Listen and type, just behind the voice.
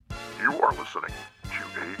You are listening to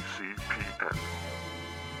ACPN.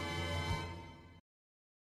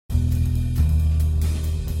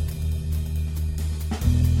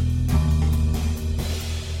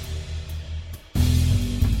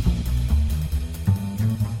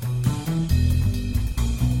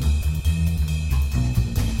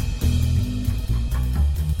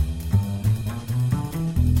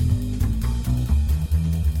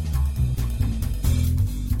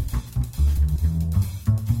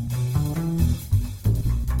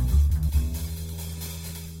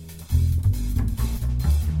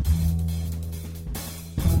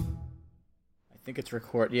 I think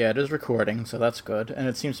it's Yeah, it is recording, so that's good. And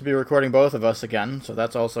it seems to be recording both of us again, so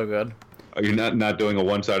that's also good. Are you not doing a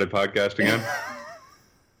one-sided podcast again?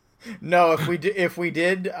 No, if we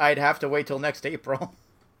did, I'd have to wait till next April.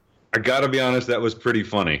 I gotta be honest, that was pretty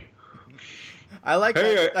funny. I like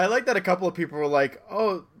that a couple of people were like,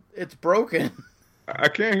 "Oh, it's broken." I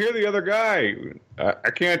can't hear the other guy.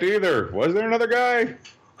 I can't either. Was there another guy?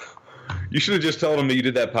 You should have just told him that you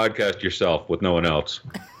did that podcast yourself with no one else.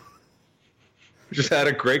 Just had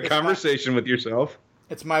a great conversation with yourself.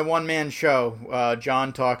 It's my one-man show,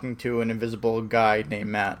 John talking to an invisible guy named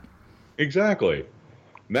Matt. Exactly.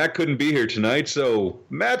 Matt couldn't be here tonight, so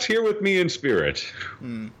Matt's here with me in spirit.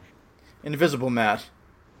 Invisible Matt.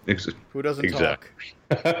 Who doesn't talk.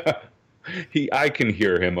 I can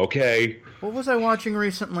hear him, okay? What was I watching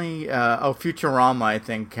recently? Futurama, I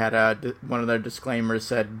think, had one of their disclaimers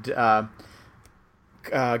said,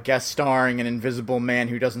 guest starring an invisible man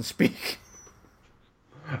who doesn't speak.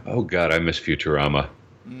 Oh, God, I miss Futurama.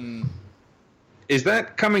 Is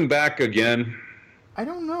that coming back again? I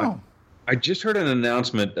don't know. I just heard an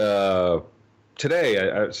announcement today.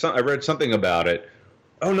 I read something about it.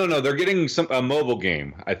 Oh, no, they're getting a mobile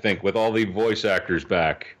game, I think, with all the voice actors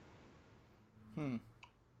back.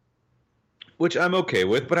 Which I'm okay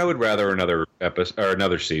with, but I would rather another episode or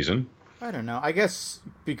another season. I don't know. I guess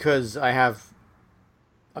because I have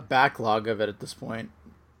a backlog of it at this point.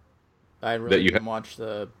 I really didn't watch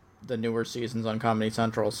the newer seasons on Comedy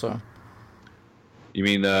Central, so. You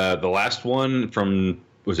mean the last one from,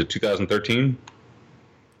 was it 2013?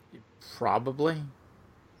 Probably.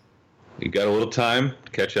 You got a little time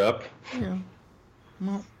to catch up? Yeah.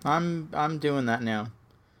 Well, I'm doing that now.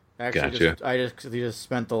 Actually, gotcha. I just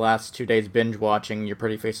spent the last 2 days binge watching Your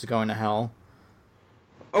Pretty Face is Going to Hell.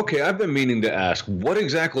 Okay, I've been meaning to ask, what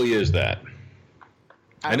exactly is that?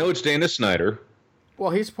 I know it's Dana Snyder.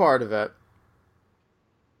 Well, he's part of it.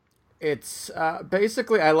 It's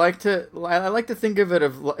basically I like to think of it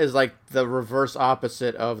as like the reverse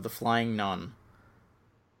opposite of The Flying Nun.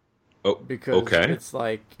 Oh, because okay. It's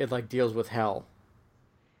like it deals with hell.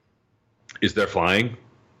 Is there flying?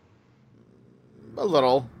 A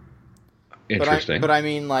little. Interesting. But I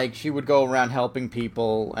mean, like, she would go around helping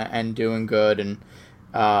people and doing good, and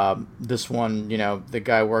this one, the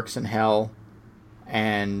guy works in hell,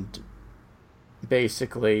 and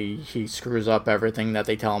basically he screws up everything that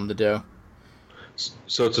they tell him to do.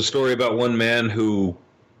 So it's a story about one man who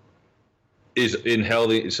is in hell.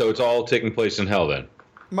 So it's all taking place in hell then?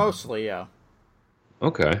 Mostly, yeah.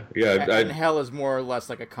 Okay. Yeah. And hell is more or less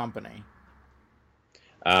like a company.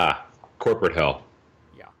 Corporate hell.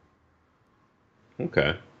 Yeah.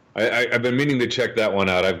 Okay. I've been meaning to check that one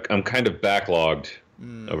out. I'm kind of backlogged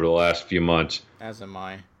over the last few months. As am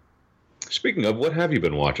I. Speaking of, what have you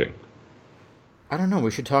been watching? I don't know.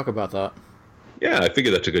 We should talk about that. Yeah, I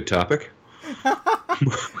figure that's a good topic.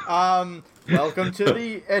 Welcome to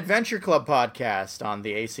the Adventure Club podcast on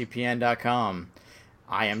the ACPN.com.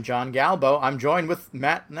 I am John Galbo. I'm joined with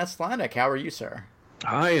Matt Neslanik. How are you, sir?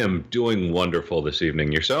 I am doing wonderful this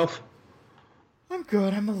evening. Yourself? I'm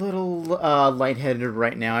good. I'm a little lightheaded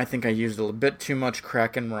right now. I think I used a little bit too much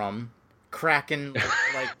Kraken rum. Kraken,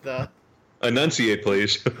 like the... Enunciate,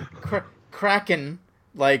 please. Kraken,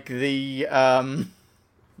 like the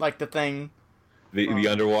thing. The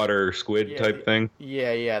underwater squid type thing?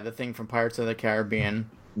 Yeah, the thing from Pirates of the Caribbean.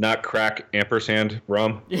 Not crack ampersand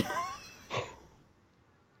rum? Yeah.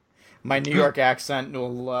 My New York accent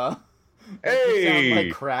will sound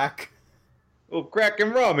like crack. Well, crack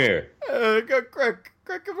and rum here. Got crack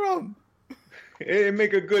and rum. It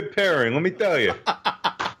make a good pairing, let me tell you.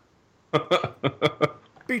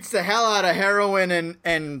 Beats the hell out of heroin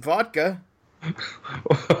and vodka.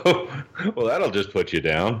 Well, that'll just put you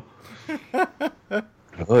down.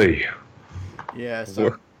 Oy. Yeah,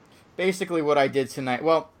 so basically what I did tonight...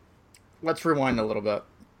 Well, let's rewind a little bit.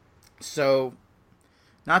 So,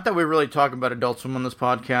 not that we really talk about Adult Swim on this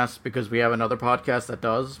podcast, because we have another podcast that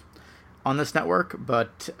does on this network,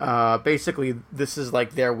 but basically this is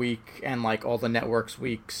like their week and like all the network's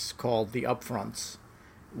weeks called the Upfronts.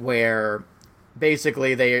 where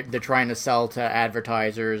basically they're trying to sell to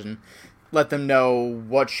advertisers and let them know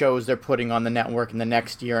what shows they're putting on the network in the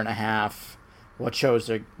next year and a half, what shows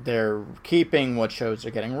they're keeping, what shows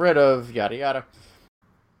they're getting rid of, yada yada.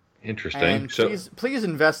 Interesting. And please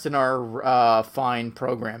invest in our fine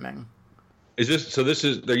programming.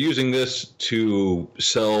 They're using this to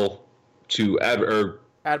sell to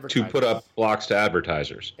to put up blocks to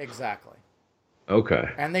advertisers. Exactly. Okay.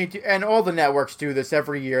 And they do, and all the networks do this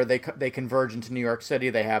every year. They converge into New York City.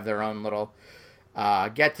 They have their own little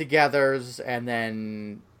get-togethers, and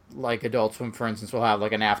then like Adult Swim, for instance, will have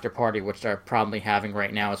like an after party, which they're probably having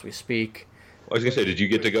right now as we speak. I was gonna say, did you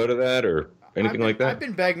get to go to that or anything like that? I've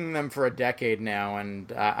been begging them for a decade now,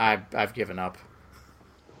 and I've given up.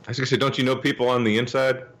 I was gonna say, don't you know people on the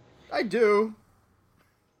inside? I do,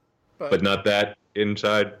 but not that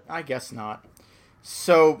inside. I guess not.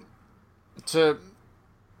 So,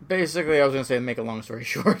 basically, I was gonna say, make a long story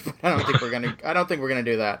short, but I don't think we're gonna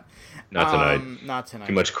do that. Not tonight. Not tonight.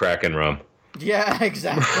 Too much crack and rum. Yeah,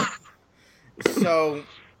 exactly. So,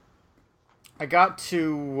 I got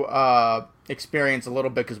to experience a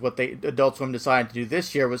little bit because what Adult Swim decided to do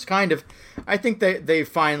this year was kind of, I think they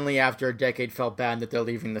finally, after a decade, felt bad that they're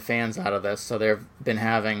leaving the fans out of this. So they've been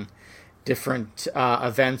having different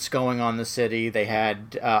events going on in the city. They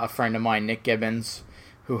had a friend of mine, Nick Gibbons,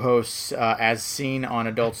 who hosts As Seen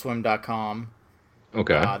on AdultSwim.com.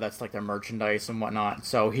 Okay. That's like their merchandise and whatnot.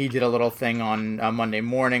 So he did a little thing on Monday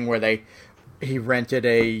morning where he rented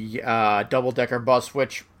a double-decker bus,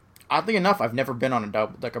 which, oddly enough, I've never been on a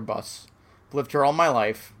double-decker bus. Lived here all my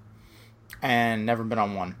life and never been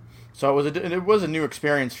on one. So it was a new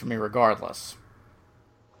experience for me regardless.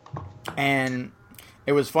 And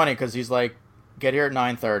it was funny because he's like, get here at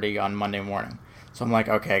 9:30 on Monday morning. So I'm like,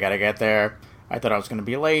 okay, I got to get there. I thought I was going to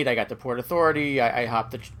be late. I got to Port Authority. I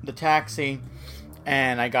hopped the taxi.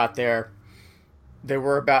 And I got there. There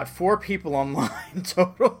were about 4 people online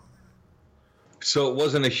total. So it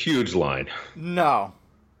wasn't a huge line. No.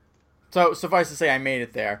 So suffice to say, I made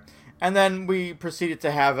it there. And then we proceeded to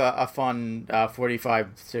have a fun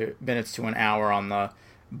 45 minutes to an hour on the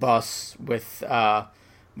bus with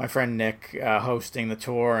my friend Nick hosting the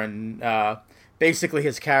tour. And basically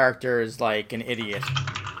his character is like an idiot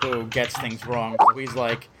who gets things wrong. So he's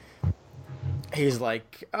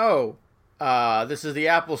like, oh, this is the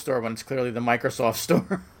Apple store when it's clearly the Microsoft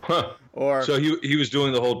store. Huh. Or so he was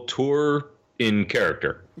doing the whole tour in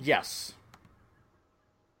character. Yes.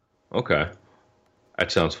 Okay.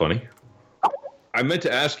 That sounds funny. I meant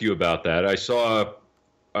to ask you about that. I saw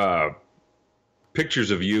pictures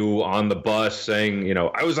of you on the bus saying,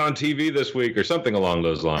 I was on TV this week or something along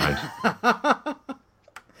those lines.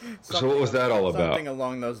 So what was that all about? Something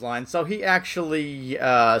along those lines. So he actually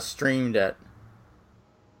streamed it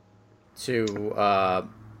to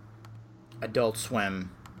Adult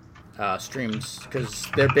Swim streams, because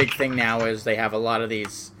their big thing now is they have a lot of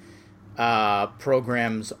these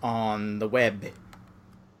programs on the web.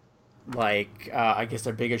 Like, I guess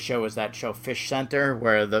their biggest show is that show Fish Center,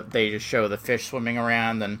 where they just show the fish swimming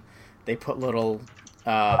around and they put little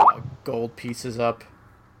gold pieces up.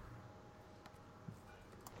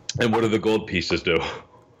 And what do the gold pieces do?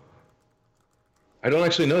 I don't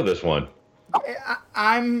actually know this one.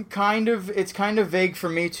 It's kind of vague for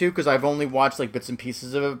me too, because I've only watched like bits and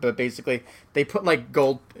pieces of it, but basically they put like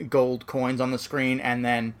gold coins on the screen, and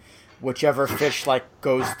then whichever fish like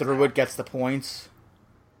goes through it gets the points.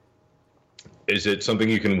 Is it something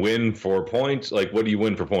you can win for points? Like, what do you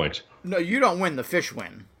win for points? No, you don't win, the fish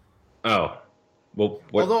win. Oh. Well,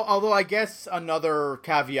 what? Although I guess another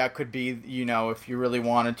caveat could be, if you really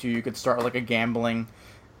wanted to, you could start like a gambling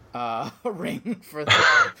ring for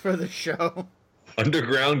the show.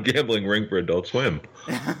 Underground gambling ring for Adult Swim.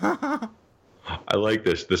 I like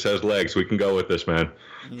this. This has legs. We can go with this, man.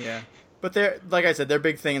 Yeah. But like I said, their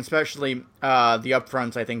big thing, especially the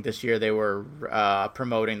upfronts, I think this year they were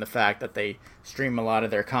promoting the fact that they stream a lot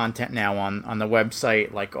of their content now on the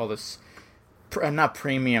website, like all this, not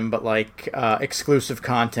premium, but like exclusive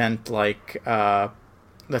content, like the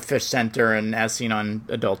Fish Center and As Seen on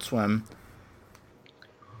Adult Swim.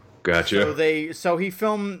 Gotcha. So he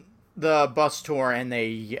filmed the bus tour, and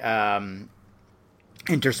they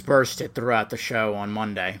interspersed it throughout the show on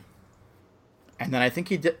Monday. And then I think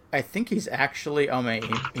he's actually. Oh,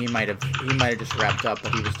 he might have just wrapped up,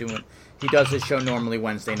 but he does his show normally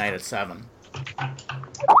Wednesday night at 7.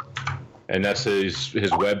 And that's his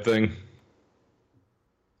web thing,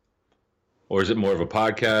 or is it more of a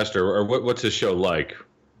podcast, or what's his show like?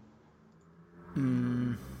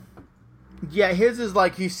 Yeah, his is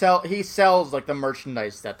like he sells like the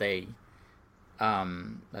merchandise that they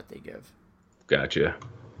give. Gotcha.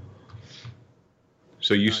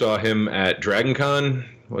 So you saw him at Dragon Con?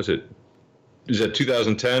 Is that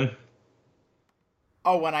 2010?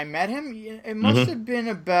 Oh, when I met him? It must have been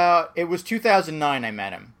about... It was 2009 I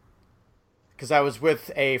met him. Because I was with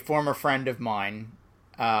a former friend of mine.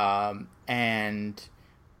 And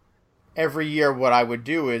every year what I would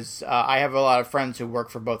do is... I have a lot of friends who work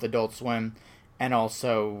for both Adult Swim and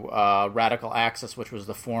also Radical Axis, which was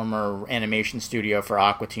the former animation studio for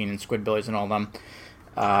Aqua Teen and Squidbillies and all them.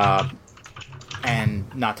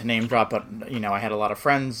 And not to name drop, but, I had a lot of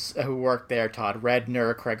friends who worked there. Todd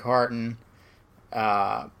Redner, Craig Harton...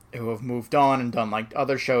 who have moved on and done like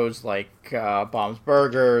other shows like Bob's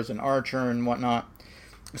Burgers and Archer and whatnot.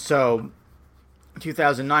 So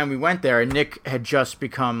 2009 we went there, and Nick had just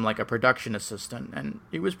become like a production assistant, and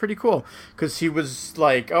it was pretty cool because he was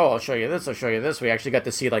like, oh, I'll show you this. We actually got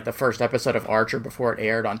to see like the first episode of Archer before it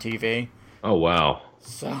aired on TV. Oh, wow.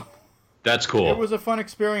 So that's cool. it was a fun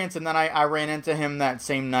experience. And then I ran into him that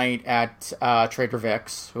same night at Trader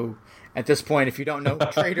Vic's, who at this point, if you don't know who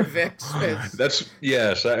Trader Vic's is...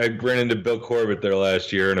 Yes, I ran into Bill Corbett there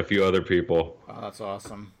last year and a few other people. Oh, that's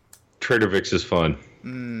awesome. Trader Vic's is fun.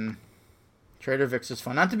 Trader Vic's is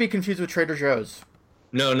fun. Not to be confused with Trader Joe's.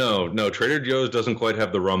 No. Trader Joe's doesn't quite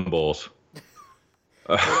have the rum bowls.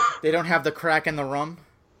 They don't have the crack in the rum?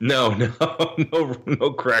 No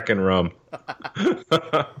crack in rum.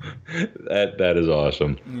 That is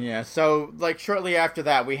awesome. Yeah, so like shortly after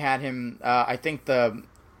that, we had him, I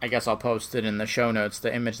guess I'll post it in the show notes,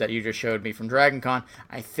 the image that you just showed me from Dragon Con.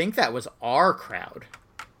 I think that was our crowd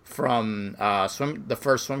from the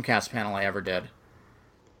first Swimcast panel I ever did.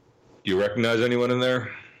 Do you recognize anyone in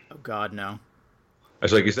there? Oh, God, no. I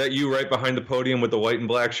was like, is that you right behind the podium with the white and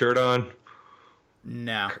black shirt on?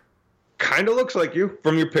 No. Kind of looks like you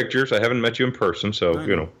from your pictures. I haven't met you in person, so,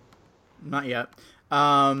 Not yet.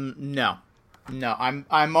 No.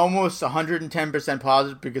 I'm almost 110%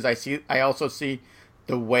 positive because I also see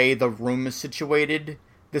the way the room is situated.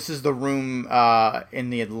 This is the room in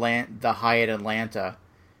the Hyatt Atlanta,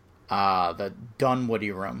 the Dunwoody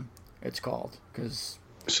room, it's called.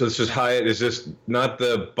 So this is Hyatt. Is this not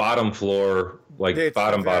the bottom floor, like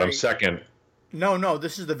bottom second? No,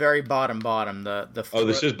 this is the very bottom. The floor,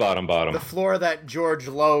 this is bottom. The floor that George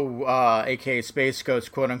Lowe, a.k.a. Space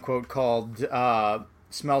Ghost, quote-unquote, called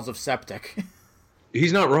smells of septic.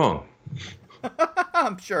 He's not wrong.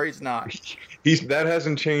 I'm sure he's not. That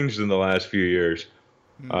hasn't changed in the last few years.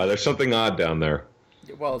 There's something odd down there.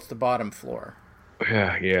 Well, it's the bottom floor.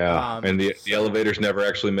 Yeah. And the elevators never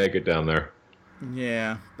actually make it down there.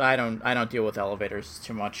 Yeah, I don't deal with elevators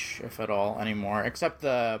too much, if at all, anymore, except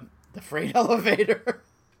the freight elevator.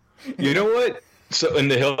 You know what? So in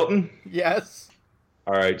the Hilton? Yes.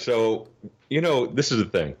 All right. So, this is the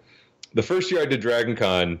thing. The first year I did Dragon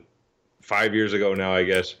Con, 5 years ago now, I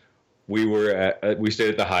guess, we stayed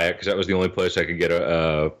at the Hyatt because that was the only place I could get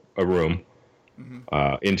a room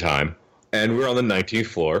in time. And we were on the 19th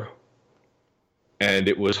floor. And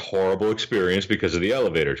it was horrible experience because of the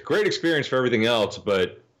elevators. Great experience for everything else,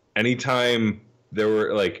 but anytime there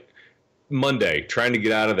were, like, Monday, trying to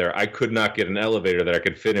get out of there, I could not get an elevator that I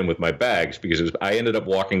could fit in with my bags because I ended up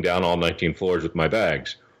walking down all 19 floors with my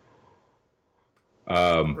bags.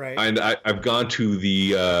 Right. And I've gone to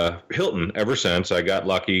the Hilton ever since. I got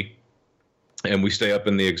lucky, and we stay up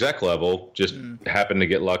in the exec level. Just happen to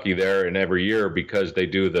get lucky there, and every year, because they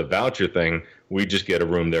do the voucher thing, we just get a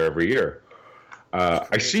room there every year.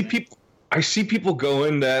 I see people go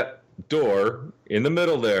in that door in the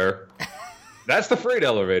middle there. That's the freight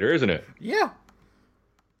elevator, isn't it? Yeah.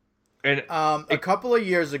 And a couple of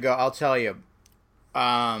years ago, I'll tell you.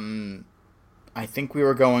 I think we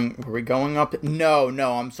were going. Were we going up? No.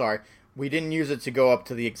 I'm sorry. We didn't use it to go up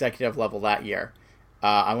to the executive level that year.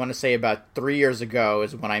 I want to say about 3 years ago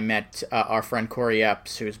is when I met our friend Corey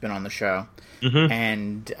Epps, who's been on the show,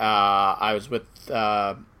 and I was with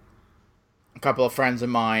a couple of friends of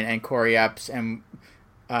mine and Corey Epps, and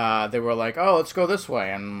they were like, "Oh, let's go this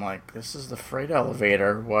way," and I'm like, "This is the freight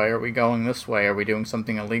elevator. Why are we going this way? Are we doing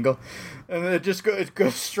something illegal?" And it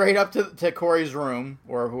goes straight up to Corey's room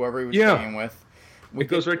or whoever he was staying with. It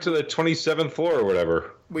goes right to the 27th floor or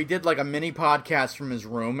whatever. We did like a mini podcast from his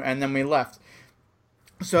room, and then we left.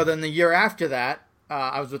 So then the year after that,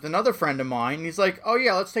 I was with another friend of mine. And he's like, "Oh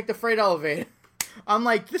yeah, let's take the freight elevator." I'm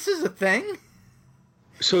like, "This is a thing?"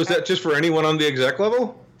 So is that just for anyone on the exec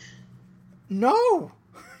level? No,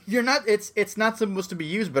 you're not. It's not supposed to be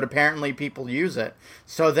used, but apparently people use it.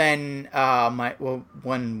 So then,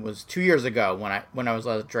 when was 2 years ago when I was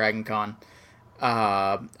at Dragon Con,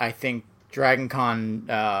 I think Dragon Con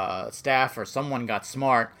staff or someone got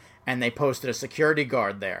smart and they posted a security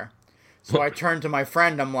guard there. So I turned to my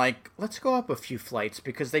friend. I'm like, let's go up a few flights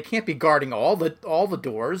because they can't be guarding all the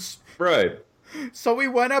doors. Right. So we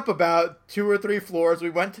went up about 2 or 3 floors. We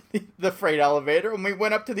went to the freight elevator and we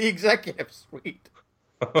went up to the executive suite.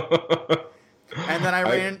 And then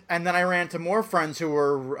I ran to more friends who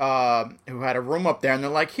had a room up there, and they're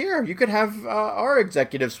like, "Here, you could have our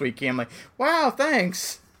executive suite key." I'm like, "Wow,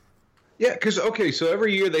 thanks." Yeah, because so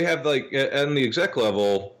every year they have like on the exec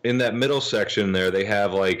level in that middle section there they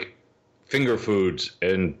have like finger foods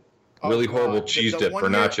and really horrible cheese dip for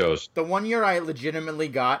nachos. The one year I legitimately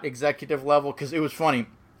got executive level because it was funny.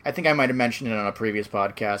 I think I might have mentioned it on a previous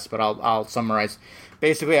podcast, but I'll summarize.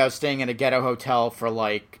 Basically, I was staying in a ghetto hotel for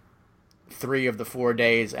like 3 of the 4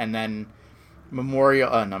 days, and then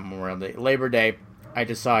Labor Day, I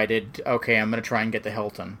decided, okay, I'm going to try and get the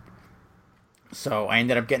Hilton. So I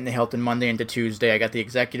ended up getting the Hilton Monday into Tuesday. I got the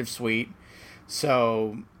executive suite.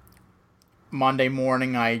 So Monday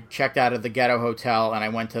morning, I checked out of the ghetto hotel, and I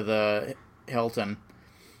went to the Hilton.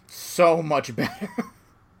 So much better.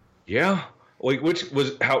 Yeah? Like, was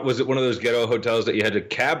it one of those ghetto hotels that you had to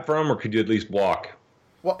cab from, or could you at least walk?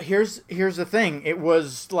 Well, here's the thing. It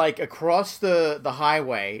was like across the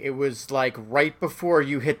highway. It was like right before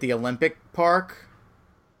you hit the Olympic Park.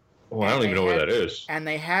 Oh, I don't even know where that is. And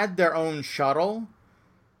they had their own shuttle,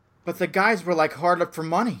 but the guys were like hard up for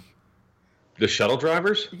money. The shuttle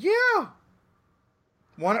drivers? Yeah.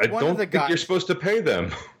 I don't think you're supposed to pay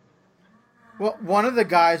them. Well, one of the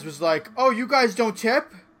guys was like, "Oh, you guys don't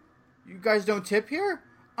tip? You guys don't tip here?"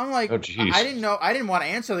 I'm like, oh, geez. I didn't know. I didn't want to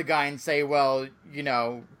answer the guy and say, "Well, you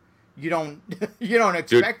don't you don't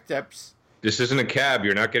expect tips." This isn't a cab.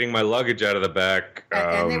 You're not getting my luggage out of the back.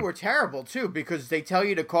 And they were terrible too because they tell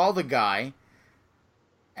you to call the guy,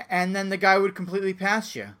 and then the guy would completely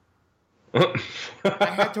pass you.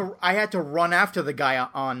 I had to run after the guy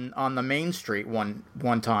on the main street one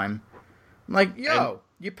time. I'm like, yo,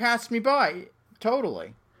 you passed me by,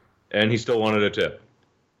 totally. And he still wanted a tip.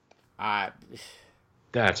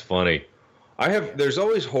 That's funny. There's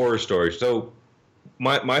always horror stories. So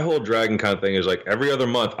my whole Dragon Con thing is like every other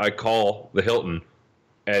month I call the Hilton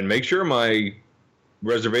and make sure my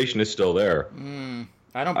reservation is still there.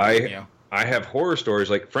 I don't blame you. I have horror stories,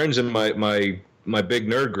 like friends in my big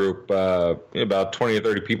nerd group, about 20 or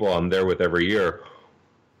 30 people I'm there with every year.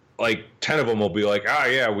 Like 10 of them will be like,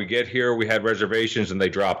 yeah, we get here, we had reservations, and they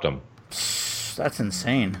dropped them. That's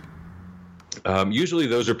insane. Usually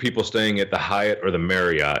those are people staying at the Hyatt or the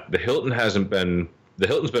Marriott. The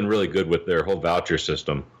Hilton's been really good with their whole voucher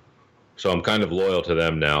system. So I'm kind of loyal to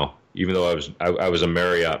them now, even though I was a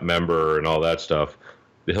Marriott member and all that stuff.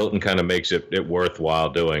 The Hilton kind of makes it worthwhile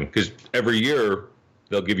doing, because every year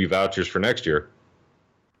they'll give you vouchers for next year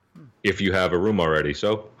if you have a room already.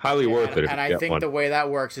 So highly worth it. And I think the way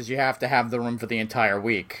that works is you have to have the room for the entire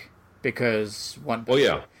week, because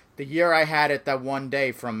the year I had it that one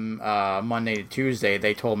day from Monday to Tuesday,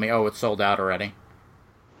 they told me, it's sold out already.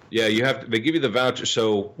 Yeah, they give you the voucher.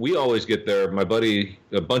 So we always get there. My buddy,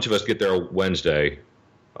 a bunch of us get there Wednesday.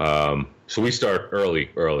 So we start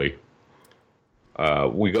early.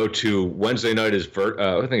 We go to Wednesday night is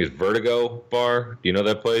I think it's Vertigo Bar. Do you know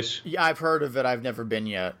that place? Yeah, I've heard of it. I've never been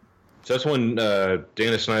yet. So that's when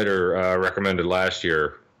Dana Snyder recommended last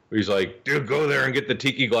year. He's like, dude, go there and get the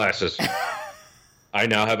tiki glasses. I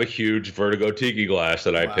now have a huge Vertigo tiki glass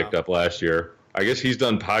that I picked up last year. I guess he's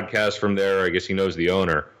done podcasts from there. I guess he knows the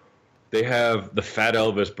owner. They have the Fat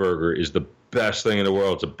Elvis burger is the best thing in the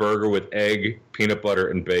world. It's a burger with egg, peanut butter,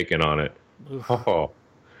 and bacon on it. Oh,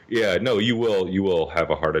 yeah. No, you will have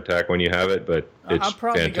a heart attack when you have it, but it's I'll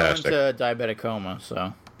probably fantastic. go into diabetic coma,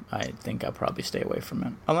 so I think I'll probably stay away from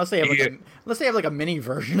it. Unless they have like a mini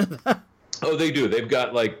version of that. Oh, they do. They've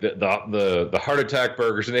got like the heart attack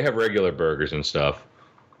burgers, and they have regular burgers and stuff.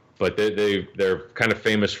 But they're kind of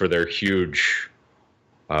famous for their huge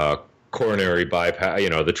coronary bypass,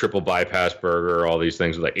 the triple bypass burger, all these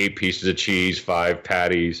things with like 8 pieces of cheese, 5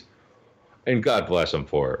 patties, and God bless them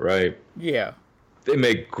for it, right? Yeah. They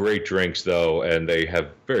make great drinks though, and they have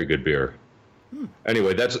very good beer.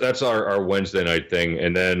 Anyway, that's our Wednesday night thing,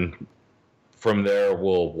 and then from there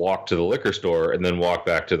we'll walk to the liquor store and then walk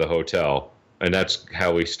back to the hotel, and that's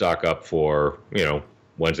how we stock up for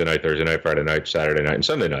Wednesday night, Thursday night, Friday night, Saturday night, and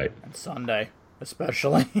Sunday night. And Sunday,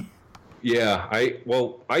 especially. Yeah,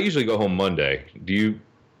 I usually go home Monday. Do you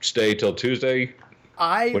stay till Tuesday?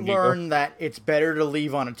 I learned that it's better to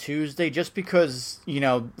leave on a Tuesday just because,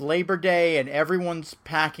 Labor Day and everyone's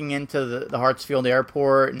packing into the Hartsfield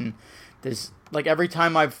airport, and there's like every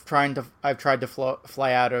time I've tried to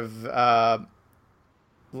fly out of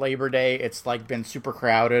Labor Day, it's like been super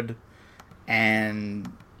crowded and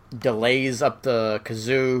delays up the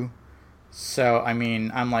kazoo. So, I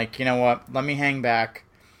mean, I'm like, you know what? Let me hang back.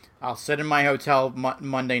 I'll sit in my hotel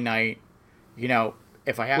Monday night. You know,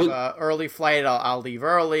 if I have a early flight, I'll leave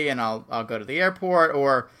early and I'll go to the airport.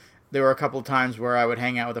 Or there were a couple of times where I would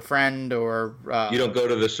hang out with a friend or... you don't go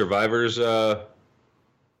to the Survivors,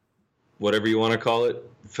 whatever you want to call it,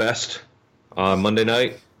 fest on Monday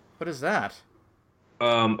night? What is that?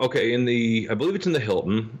 Okay, I believe it's in the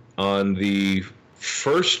Hilton on the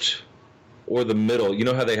first or the middle. You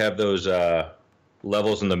know how they have those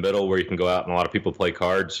levels in the middle where you can go out and a lot of people play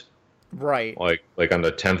cards? Right. Like on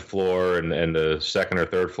the 10th floor and the second or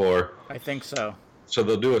third floor? I think so. So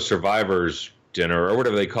they'll do a Survivors dinner or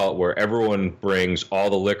whatever they call it, where everyone brings all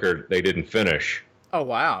the liquor they didn't finish. Oh,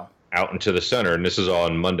 wow. Out into the center, and this is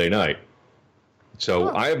on Monday night.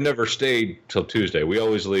 So I have never stayed till Tuesday. We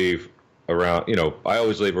always leave around, I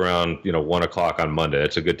always leave around, 1 o'clock on Monday.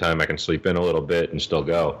 It's a good time I can sleep in a little bit and still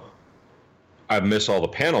go. I miss all the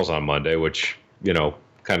panels on Monday, which,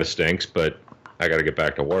 kind of stinks, but I got to get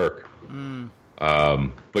back to work.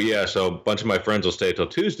 But yeah, so a bunch of my friends will stay till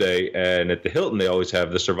Tuesday, and at the Hilton, they always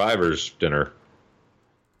have the Survivors dinner.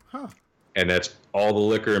 Huh. And that's all the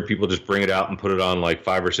liquor, and people just bring it out and put it on like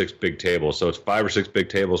 5 or 6 big tables. So it's 5 or 6 big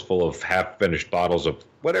tables full of half-finished bottles of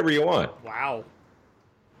whatever you want. Wow.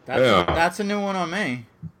 That's a new one on me.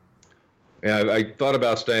 Yeah, I thought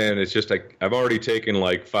about staying. It's just like I've already taken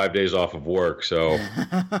like 5 days off of work, so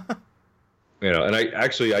and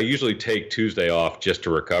I usually take Tuesday off just to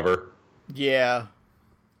recover. Yeah.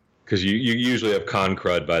 Because you usually have con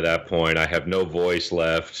crud by that point. I have no voice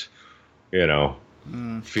left,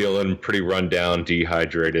 feeling pretty run down,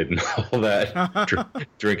 dehydrated, and all that.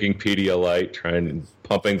 Drinking Pedialyte,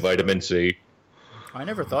 pumping vitamin C. I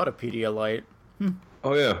never thought of Pedialyte.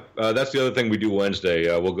 Oh, yeah. That's the other thing we do Wednesday.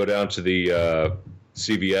 We'll go down to the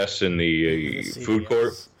CVS in the food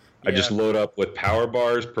court. Yeah. I just load up with power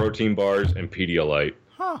bars, protein bars, and Pedialyte.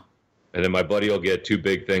 Huh. And then my buddy will get 2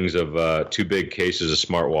 big things of 2 big cases of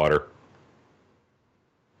Smart Water.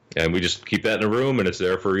 And we just keep that in the room, and it's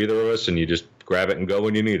there for either of us, and you just grab it and go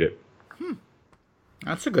when you need it.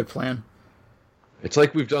 That's a good plan. It's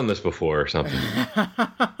like we've done this before or something.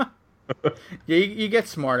 Yeah, you get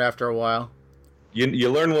smart after a while. You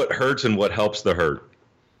learn what hurts and what helps the hurt.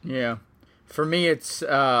 Yeah. For me, it's,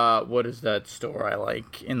 what is that store I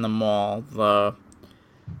like in the mall?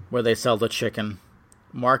 Where they sell the chicken.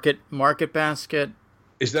 Market Basket.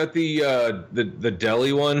 Is that the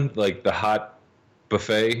deli one? Like the hot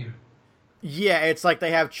buffet? Yeah, it's like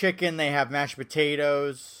they have chicken, they have mashed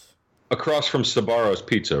potatoes. Across from Sbarro's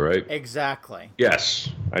Pizza, right? Exactly. Yes,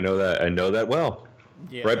 I know that. I know that well.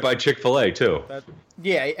 Yeah, right by Chick-fil-A, too.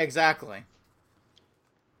 Yeah, exactly.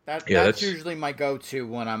 That's usually my go-to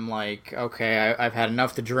when I'm like, okay, I've had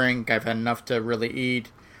enough to drink, I've had enough to really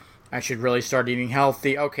eat. I should really start eating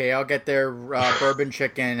healthy. Okay, I'll get their bourbon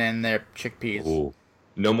chicken and their chickpeas. Ooh.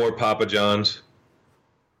 No more Papa John's?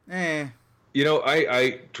 Dragon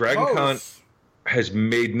Con has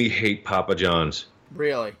made me hate Papa John's.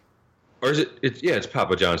 Really? Or is it? It's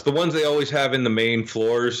Papa John's. The ones they always have in the main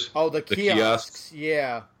floors. Oh, the kiosks.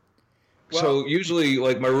 Yeah. Well, so usually,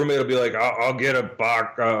 like, my roommate will be like, I'll get a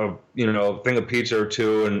box, thing of pizza or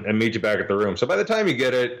 2 and meet you back at the room. So by the time you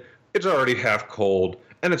get it, it's already half cold,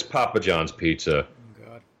 and it's Papa John's pizza. Oh,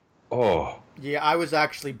 God. Oh. Yeah, I was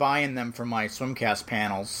actually buying them for my swimcast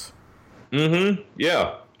panels. Mm-hmm.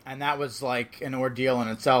 Yeah. And that was, like, an ordeal in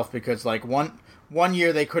itself, because, like, one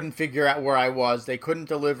year they couldn't figure out where I was. They couldn't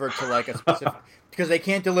deliver to, like, a specific... because they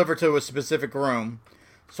can't deliver to a specific room.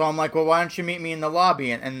 So I'm like, well, why don't you meet me in the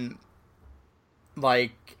lobby? And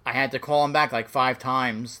like, I had to call them back, like, 5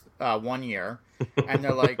 times one year. And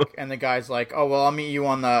they're like... and the guy's like, oh, well, I'll meet you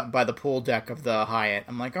by the pool deck of the Hyatt.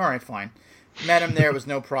 I'm like, all right, fine. Met him there. It was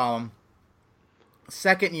no problem.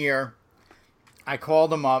 Second year, I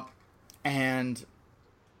called him up, and...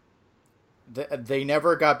 They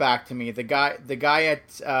never got back to me. The guy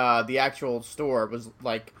at the actual store was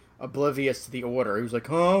like oblivious to the order. He was like,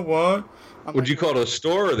 "Huh, what?" Would you call it a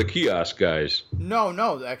store or the kiosk guys? No,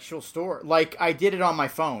 the actual store. Like, I did it on my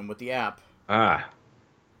phone with the app. Ah.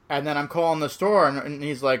 And then I'm calling the store, and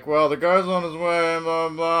he's like, "Well, the guy's on his way." Blah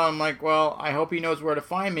blah. I'm like, "Well, I hope he knows where to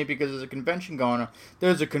find me because there's a convention going on."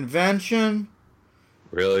 There's a convention.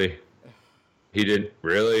 Really? He didn't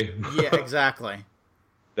really? Yeah, exactly.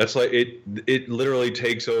 That's like it literally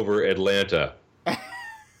takes over Atlanta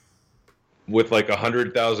with like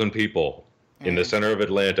 100,000 people in the center of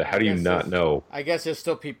Atlanta. How do you not know? I guess there's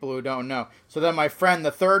still people who don't know. So then my friend,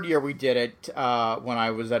 the third year we did it, when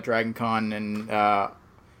I was at Dragon Con in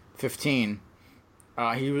 15,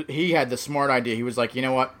 he had the smart idea. He was like, you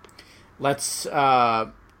know what? Let's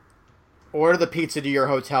order the pizza to your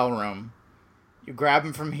hotel room. You grab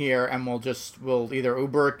them from here, and we'll either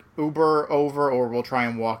Uber over, or we'll try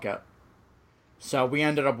and walk it. So we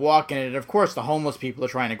ended up walking it, and of course the homeless people are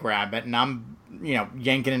trying to grab it, and I'm,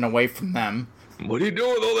 yanking it away from them. What are you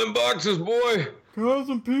doing with all them boxes, boy? Can I have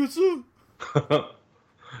some pizza?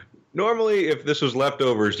 Normally, if this was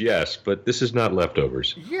leftovers, yes, but this is not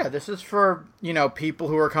leftovers. Yeah, this is for, people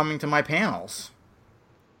who are coming to my panels.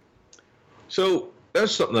 So,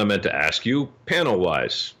 that's something I meant to ask you,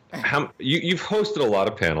 panel-wise. You've hosted a lot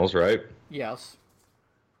of panels, right? Yes.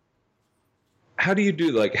 How do you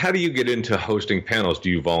get into hosting panels? Do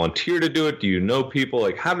you volunteer to do it? Do you know people?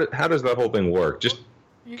 How does that whole thing work? Just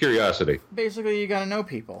curiosity. Basically, you got to know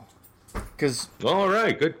people. All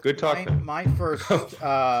right, good talking. My first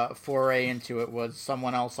foray into it was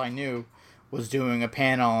someone else I knew was doing a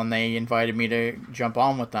panel, and they invited me to jump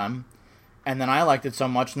on with them. And then I liked it so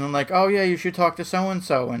much, and they're like, "Oh yeah, you should talk to so and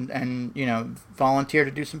so, and volunteer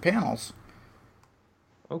to do some panels."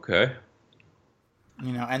 Okay.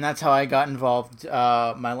 And that's how I got involved.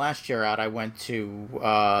 My last year out, I went to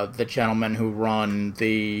the gentlemen who run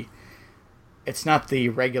the. It's not the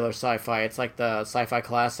regular sci-fi. It's like the sci-fi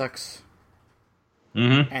classics.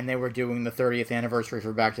 Mm-hmm. And they were doing the 30th anniversary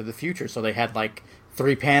for Back to the Future, so they had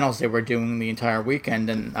 3 panels they were doing the entire weekend,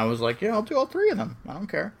 and I was like, yeah, I'll do all 3 of them. I don't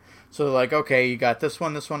care. So they're like, okay, you got this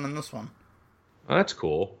one, and this one. Oh, that's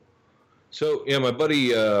cool. So, yeah, my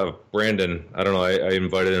buddy Brandon, I don't know, I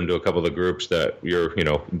invited him to a couple of the groups that you're,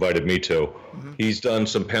 invited me to. Mm-hmm. He's done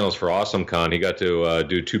some panels for AwesomeCon. He got to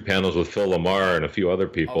do 2 panels with Phil Lamar and a few other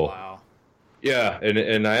people. Oh, wow. Yeah,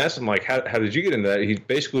 and I asked him, how did you get into that? He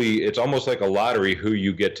basically, it's almost like a lottery who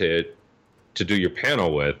you get to do your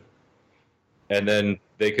panel with. And then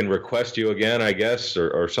they can request you again, I guess,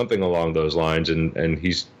 or something along those lines. And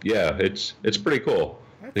it's pretty cool.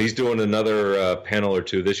 He's doing another panel or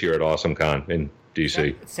 2 this year at AwesomeCon in DC.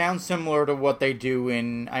 It sounds similar to what they do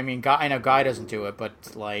I know Guy doesn't do it, but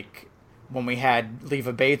when we had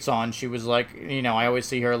Leva Bates on, she was like, I always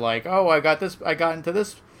see her oh, I got into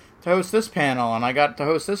this to host this panel, and I got to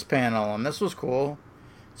host this panel, and this was cool.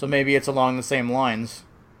 So maybe it's along the same lines.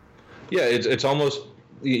 Yeah, it's almost,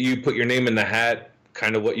 you put your name in the hat,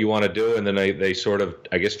 kind of what you want to do, and then they sort of,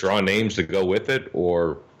 I guess, draw names to go with it,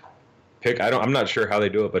 or pick. I'm not sure how they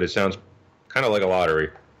do it, but it sounds kind of like a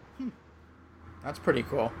lottery. That's pretty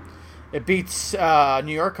cool. It beats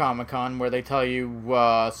New York Comic Con, where they tell you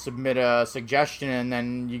submit a suggestion, and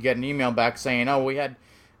then you get an email back saying, oh, we had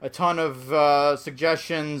a ton of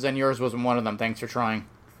suggestions, and yours wasn't one of them. Thanks for trying.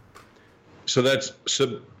 So that's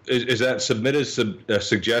is that submit a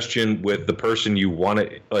suggestion with the person you want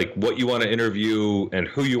to, what you want to interview and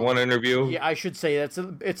who you want to interview? Yeah, I should say it's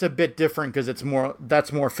a bit different because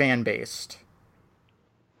that's more fan based.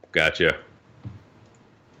 Gotcha.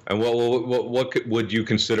 And what would you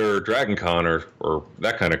consider Dragon Con or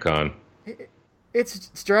that kind of con?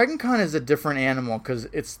 It's Dragon Con is a different animal because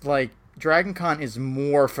it's Dragon Con is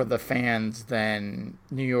more for the fans than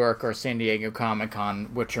New York or San Diego Comic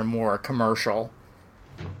Con, which are more commercial.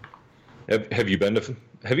 Have you been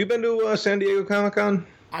to San Diego Comic Con?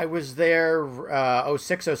 I was there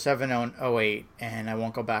 06, 07, 08, and I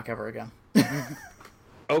won't go back ever again.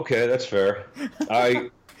 Okay, that's fair.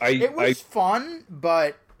 It was fun,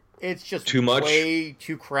 but it's just too much, way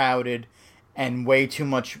too crowded, and way too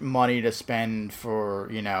much money to spend for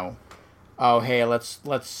oh, hey, let's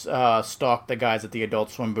stalk the guys at the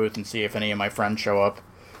Adult Swim booth and see if any of my friends show up.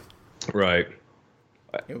 Right.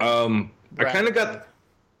 I kind of got...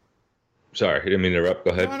 Sorry, I didn't mean to interrupt.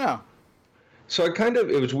 Go ahead. No. So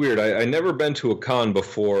it was weird. I never been to a con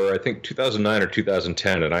before, I think 2009 or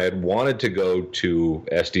 2010, and I had wanted to go to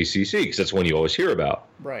SDCC, because that's one you always hear about.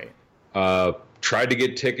 Right. Tried to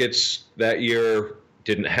get tickets that year,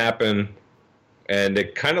 didn't happen, and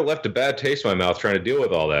it kind of left a bad taste in my mouth trying to deal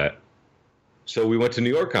with all that. So we went to New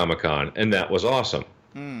York Comic Con, and that was awesome.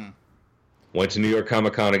 Went to New York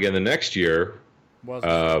Comic Con again the next year. Was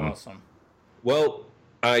awesome. Well,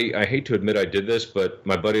 I hate to admit I did this, but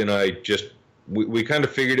my buddy and I we kind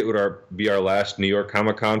of figured it would be our last New York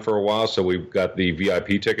Comic Con for a while, so we got the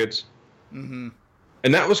VIP tickets. Mm-hmm.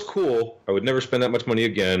 And that was cool. I would never spend that much money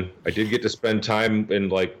again. I did get to spend time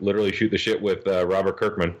and literally shoot the shit with Robert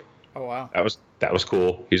Kirkman. Oh wow. That was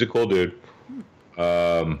cool. He's a cool dude.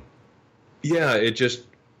 Yeah,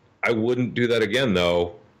 I wouldn't do that again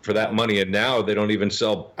though for that money. And now they don't even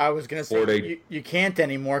sell. I was gonna say you can't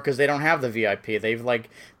anymore because they don't have the VIP. They've Did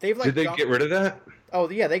they get rid of that? Oh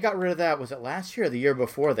yeah, they got rid of that. Was it last year or the year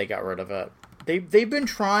before they got rid of it? They've been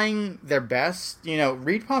trying their best.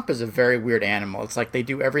 ReedPop is a very weird animal. It's they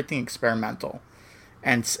do everything experimental,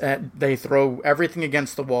 and they throw everything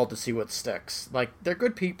against the wall to see what sticks. They're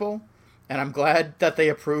good people, and I'm glad that they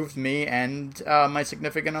approved me and my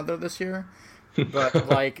significant other this year. But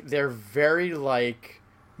like, they're very like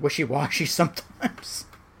wishy-washy sometimes.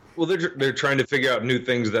 Well, they're trying to figure out new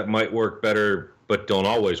things that might work better, but don't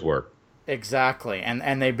always work. Exactly,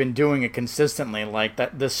 and they've been doing it consistently. Like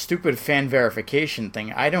that, this stupid fan verification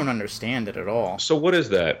thing. I don't understand it at all. So what is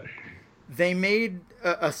that? They made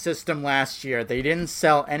a system last year. They didn't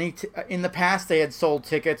sell any. In the past, they had sold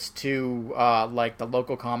tickets to like the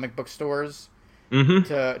local comic book stores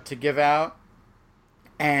to give out.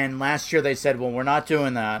 And last year they said, well, we're not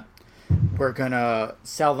doing that. We're going to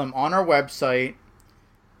sell them on our website,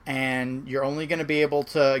 and you're only going to be able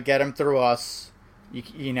to get them through us. We're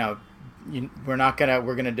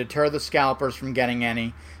going to deter the scalpers from getting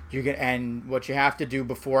any. And what you have to do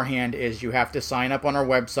beforehand is you have to sign up on our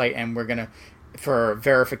website, and we're going to, for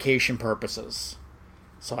verification purposes.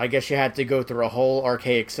 So I guess you had to go through a whole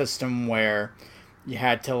archaic system where you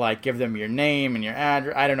had to like give them your name and your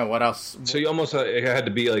address. I don't know what else. So you almost had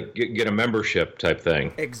to be like get a membership type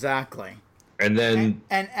thing. Exactly. And then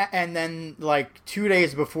and then like 2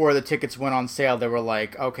 days before the tickets went on sale, they were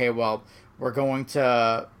like, okay, well, we're going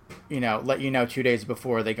to let you know 2 days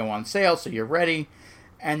before they go on sale, so you're ready.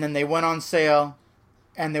 And then they went on sale,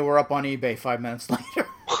 and they were up on eBay 5 minutes later.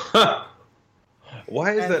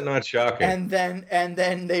 Why is that not shocking? And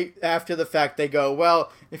then they, after the fact, they go,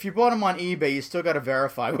 well, if you bought them on eBay, you still got to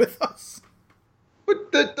verify with us.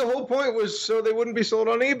 But the whole point was so they wouldn't be sold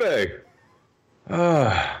on eBay.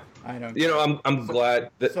 I don't. I'm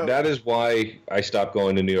glad that is why I stopped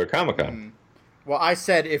going to New York Comic Con. Well, I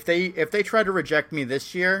said if they try to reject me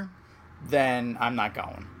this year, then I'm not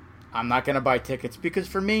going. I'm not going to buy tickets because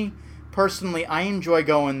for me personally, I enjoy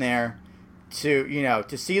going there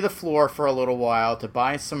to see the floor for a little while, to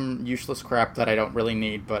buy some useless crap that I don't really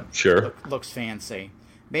need, but sure looks fancy.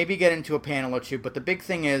 Maybe get into a panel or two, but the big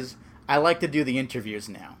thing is I like to do the interviews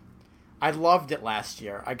now. I loved it last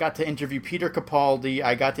year. I got to interview Peter Capaldi.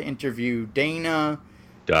 I got to interview Dana,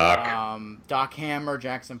 Doc Hammer,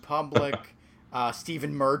 Jackson Public,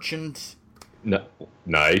 Stephen Merchant. No,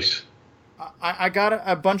 nice. I got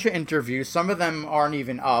a bunch of interviews. Some of them aren't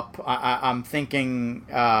even up. I'm thinking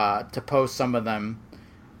to post some of them.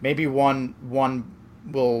 Maybe one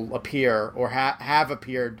will appear or have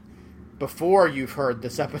appeared before you've heard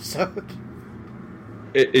this episode.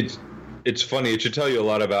 It's funny. It should tell you a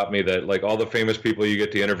lot about me that like all the famous people you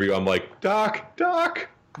get to interview, I'm like, Doc.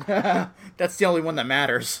 That's the only one that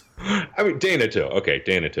matters. I mean, Dana too. Okay,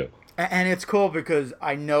 Dana too. And it's cool because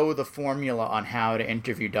I know the formula on how to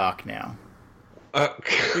interview Doc now.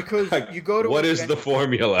 Because you go to what is the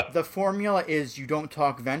formula? The formula is you don't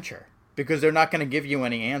talk venture because they're not going to give you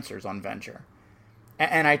any answers on venture.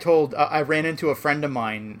 And I ran into a friend of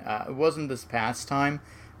mine. It wasn't this past time,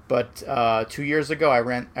 but 2 years ago I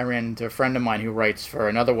ran into a friend of mine who writes for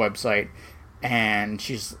another website, and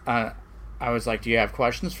she's. I was like, "Do you have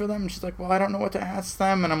questions for them?" And she's like, "Well, I don't know what to ask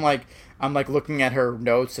them." And I'm like looking at her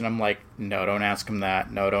notes, and I'm like, "No, don't ask them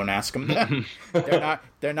that. No, don't ask them that.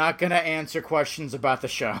 They're not gonna answer questions about the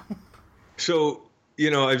show." So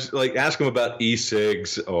I was like, ask them about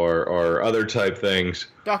e-cigs or other type things.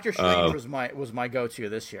 Dr. Strange was my go-to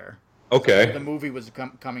this year. Okay. So the movie was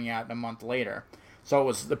coming out a month later, so it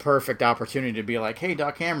was the perfect opportunity to be like, "Hey,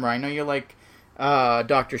 Doc Hammer, I know you like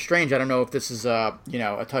Doctor Strange. I don't know if this is a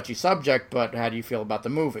touchy subject, but how do you feel about the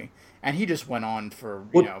movie?" And he just went on for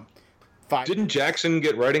 5. Didn't Jackson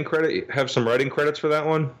get have some writing credits for that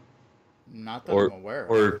one? Not that I'm aware of.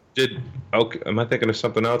 Or am I thinking of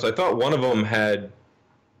something else? I thought one of them had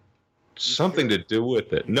something to do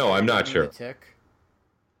with it. No, I'm not sure. The Tick?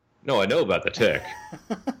 No, I know about the Tick.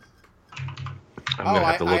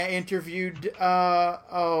 I interviewed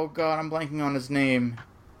oh god, I'm blanking on his name.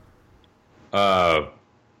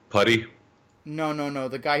 Putty? No,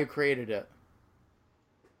 the guy who created it.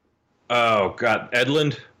 Oh god,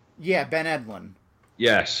 Edlund? Yeah, Ben Edlund.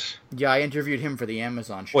 Yes. Yeah, I interviewed him for the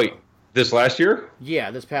Amazon show. Wait, this last year?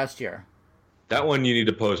 Yeah, this past year. That one you need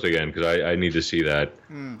to post again, because I need to see that.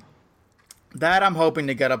 That I'm hoping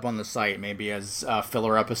to get up on the site, maybe as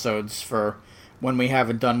filler episodes for when we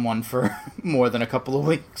haven't done one for more than a couple of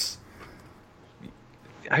weeks.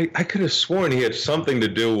 I could have sworn he had something to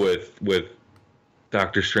do with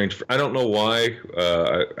Doctor Strange. I don't know why.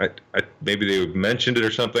 Maybe they mentioned it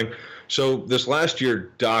or something. So this last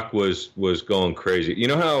year, Doc was going crazy. You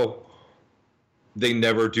know how they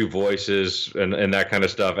never do voices and that kind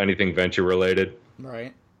of stuff, anything venture related?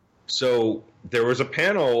 Right. So there was a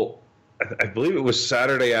panel, I believe it was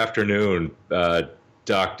Saturday afternoon,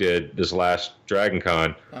 Doc did this last Dragon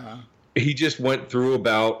Con. Uh-huh. He just went through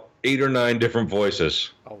about 8 or 9 different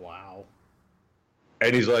voices. Oh, wow.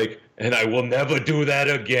 And he's like, and I will never do that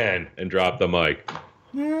again, and drop the mic.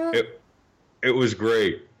 Yeah. It was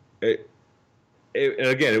great. And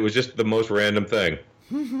again, it was just the most random thing,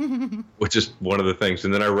 which is one of the things.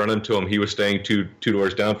 And then I run into him. He was staying two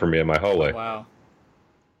doors down from me in my hallway. Wow.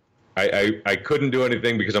 I couldn't do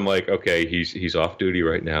anything because I'm like, okay, he's off duty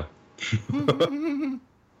right now.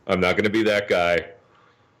 I'm not going to be that guy.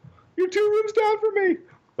 You're 2 rooms down from me.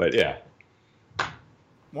 But yeah.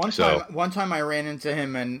 One time I ran into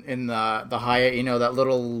him in the Hyatt, you know, that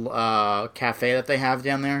little cafe that they have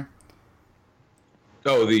down there.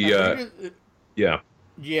 Oh, yeah.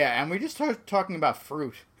 Yeah, and we just started talking about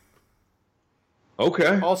fruit.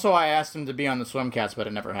 Okay. Also, I asked him to be on the Swimcats, but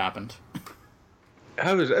it never happened.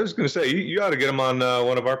 I was going to say, you ought to get him on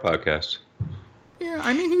one of our podcasts. Yeah,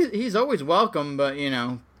 I mean, he's always welcome, but, you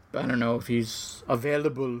know, I don't know if he's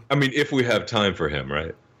available. I mean, if we have time for him,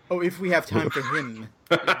 right? Oh, if we have time for him.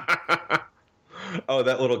 Yeah. Oh,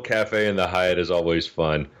 that little cafe in the Hyatt is always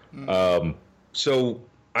fun. So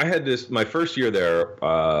I had my first year there,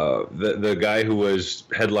 the guy who was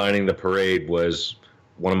headlining the parade was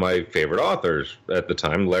one of my favorite authors at the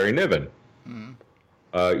time, Larry Niven. You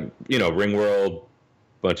know, Ringworld,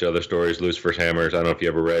 bunch of other stories, Lucifer's Hammers. I don't know if you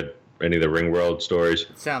ever read any of the Ringworld stories.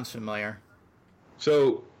 It sounds familiar.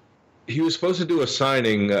 So he was supposed to do a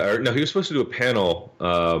signing, he was supposed to do a panel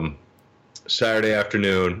Saturday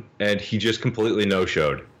afternoon, and he just completely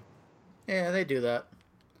no-showed. Yeah, they do that.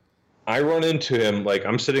 I run into him, like,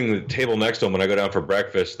 I'm sitting at the table next to him when I go down for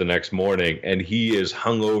breakfast the next morning, and he is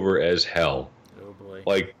hungover as hell. Oh, boy.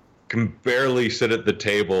 Like, can barely sit at the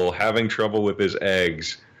table, having trouble with his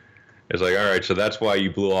eggs. It's like, all right, so that's why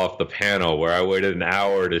you blew off the panel where I waited an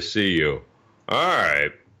hour to see you. All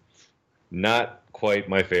right. Not quite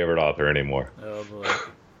my favorite author anymore. Oh, boy.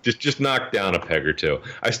 Just knocked down a peg or two.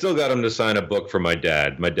 I still got him to sign a book for my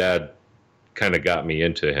dad. My dad kind of got me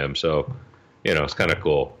into him, so, you know, it's kind of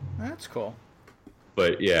cool. That's cool.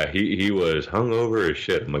 But, yeah, he was hungover as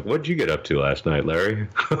shit. I'm like, what'd you get up to last night, Larry?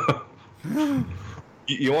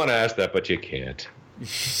 You want to ask that, but you can't.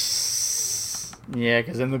 Yeah,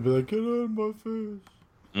 because then they'll be like, get out of my face.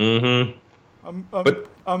 Mm-hmm.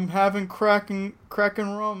 I'm having cracking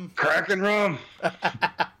rum. Cracking rum.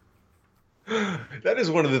 That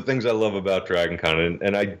is one of the things I love about Dragon Con,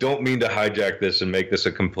 and I don't mean to hijack this and make this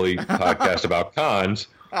a complete podcast about cons.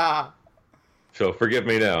 So forgive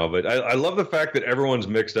me now, but I love the fact that everyone's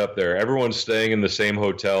mixed up there. Everyone's staying in the same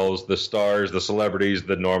hotels, the stars, the celebrities,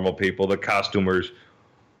 the normal people, the costumers.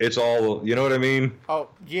 It's all, you know what I mean? Oh,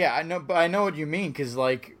 yeah, I know, but I know what you mean, because,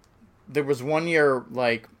 like, there was one year,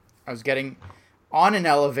 like, I was getting on an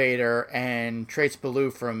elevator, and Trace Ballou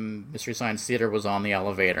from Mystery Science Theater was on the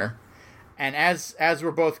elevator. And as we're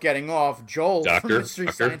both getting off, Joel from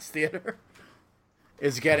Mystery Science Theater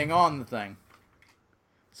is getting on the thing.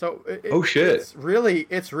 So oh shit! It's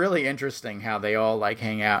really interesting how they all like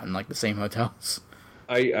hang out in like the same hotels.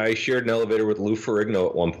 I shared an elevator with Lou Ferrigno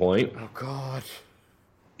at one point. Oh God.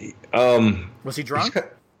 Was he drunk?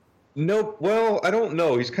 No. Well, I don't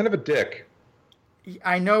know. He's kind of a dick.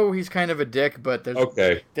 I know he's kind of a dick, but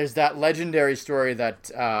there's that legendary story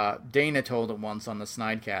that Dana told him once on the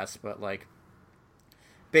Snidecast. But like,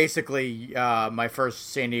 basically, my first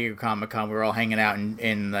San Diego Comic-Con, we were all hanging out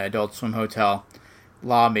in the Adult Swim Hotel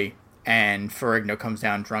lobby, and Ferrigno comes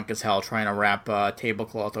down drunk as hell trying to wrap a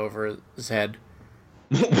tablecloth over his head.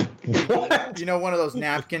 What? You know, one of those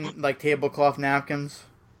tablecloth napkins?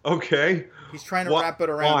 Okay. He's trying to wrap it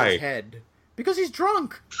around his head. Because he's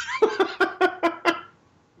drunk.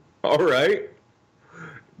 All right.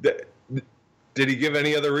 Did he give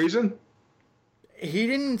any other reason? He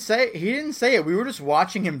didn't say it. We were just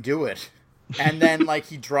watching him do it. And then like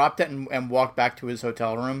he dropped it and walked back to his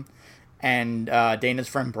hotel room. And Dana's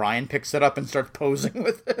friend Brian picks it up and starts posing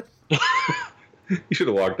with it. You should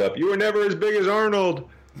have walked up. You were never as big as Arnold.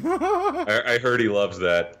 I heard he loves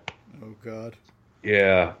that. Oh, God.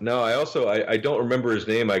 Yeah. No, I don't remember his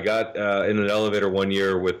name. I got in an elevator one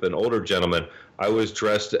year with an older gentleman. I was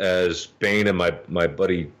dressed as Bane, and my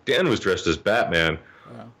buddy Dan was dressed as Batman.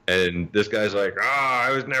 Wow. And this guy's like,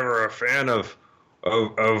 I was never a fan of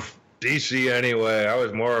DC anyway. I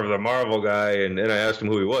was more of the Marvel guy. And then I asked him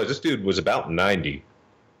who he was. This dude was about 90.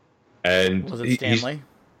 And was it Stanley?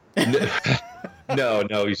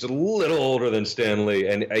 No, he's a little older than Stan Lee,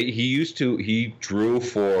 and he drew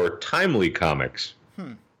for Timely Comics,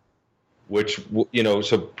 which, you know,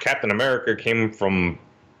 so Captain America came from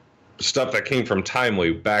stuff that came from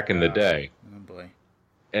Timely back in the day. Oh boy.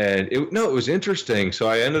 And it was interesting. So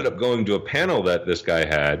I ended up going to a panel that this guy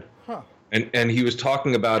had, and he was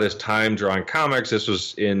talking about his time drawing comics. This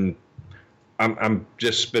was I'm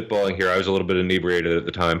just spitballing here. I was a little bit inebriated at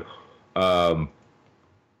the time. um,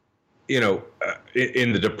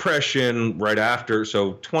 in the Depression, right after,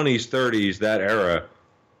 so 20s, 30s, that era,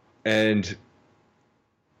 and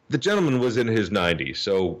the gentleman was in his 90s,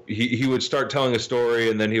 so he would start telling a story,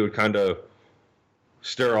 and then he would kind of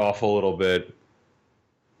stare off a little bit,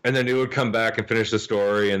 and then he would come back and finish the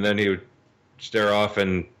story, and then he would stare off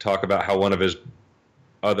and talk about how one of his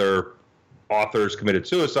other authors committed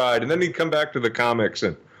suicide, and then he'd come back to the comics,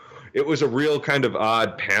 and it was a real kind of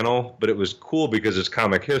odd panel, but it was cool because it's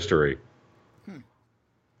comic history.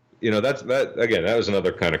 That was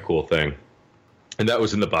another kind of cool thing. And that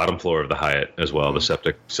was in the bottom floor of the Hyatt as well, the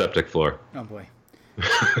septic floor. Oh boy.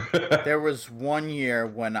 There was one year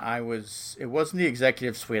when it wasn't the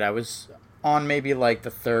executive suite. I was on maybe like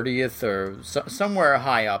the 30th or somewhere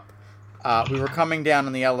high up. We were coming down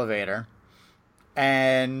in the elevator,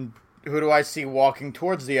 and who do I see walking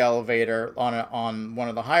towards the elevator on one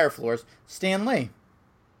of the higher floors? Stan Lee.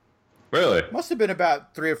 Really? Must have been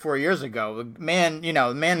about 3 or 4 years ago. The man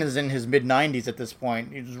is in his mid-90s at this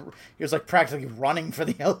point. He was like practically running for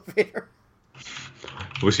the elevator.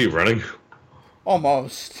 Was he running?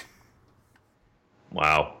 Almost.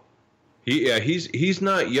 Wow. He's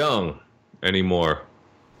not young anymore.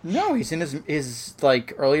 No, he's in his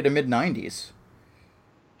like early to mid-90s.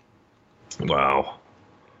 Wow.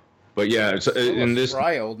 But yeah, it's in this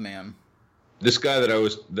spry old man. This guy that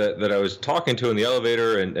I was talking to in the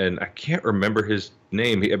elevator, and I can't remember his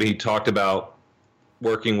name. He talked about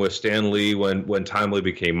working with Stan Lee when Timely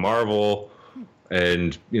became Marvel,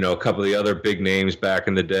 and a couple of the other big names back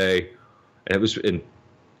in the day. And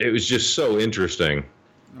it was just so interesting.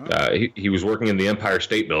 Oh. He was working in the Empire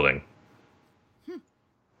State Building,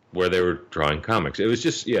 where they were drawing comics. It was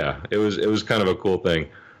just it was kind of a cool thing.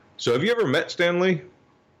 So have you ever met Stan Lee?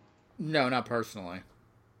 No, not personally.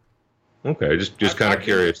 Okay, just kind of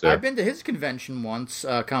curious there. I've been to his convention once,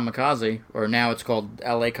 Kamikaze, or now it's called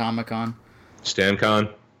LA Comic-Con.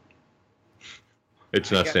 StanCon?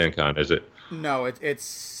 It's not StanCon, is it? No, it's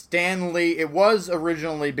Stan Lee. It was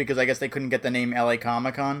originally because I guess they couldn't get the name LA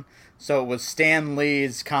Comic-Con, so it was Stan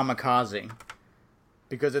Lee's Kamikaze.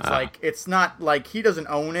 Because it's not like he doesn't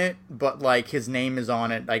own it, but like his name is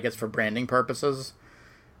on it, I guess for branding purposes,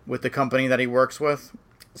 with the company that he works with.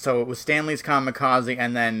 So it was Stan Lee's Kamikaze,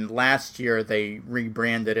 and then last year they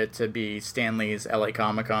rebranded it to be Stan Lee's LA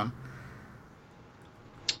Comic-Con.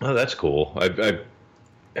 Oh, that's cool. I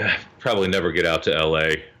probably never get out to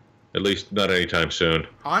LA, at least not anytime soon.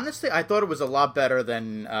 Honestly, I thought it was a lot better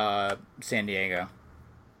than San Diego.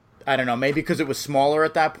 I don't know, maybe because it was smaller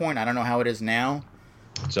at that point. I don't know how it is now.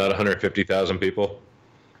 It's not 150,000 people?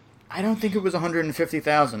 I don't think it was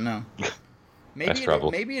 150,000, no. Maybe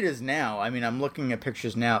maybe it is now. I mean, I'm looking at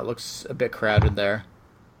pictures now. It looks a bit crowded there.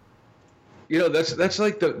 That's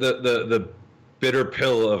like the bitter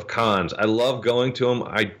pill of cons. I love going to them.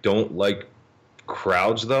 I don't like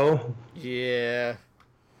crowds though. Yeah.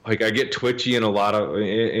 Like I get twitchy in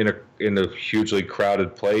in a hugely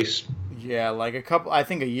crowded place. Yeah, like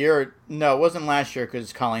a year. No, it wasn't last year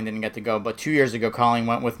because Colleen didn't get to go. But 2 years ago, Colleen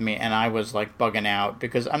went with me, and I was like bugging out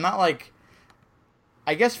because I'm not like.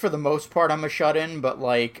 I guess for the most part I'm a shut-in, but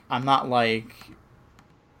like I'm not like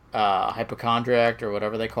hypochondriac or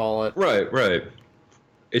whatever they call it. Right.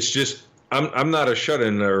 It's just I'm not a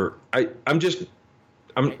shut-in, or I don't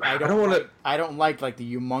like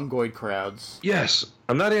the humongoid crowds. Yes,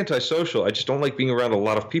 I'm not antisocial. I just don't like being around a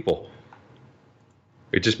lot of people.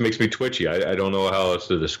 It just makes me twitchy. I don't know how else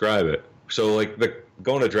to describe it. So like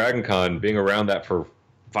going to Dragon Con, being around that for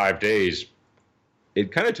 5 days.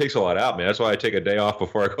 It kind of takes a lot out, man. That's why I take a day off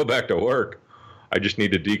before I go back to work. I just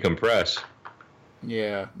need to decompress.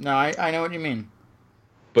 Yeah. No, I know what you mean.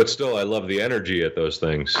 But still, I love the energy at those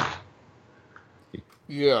things.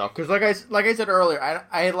 Yeah, because like I said earlier,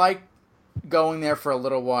 I like going there for a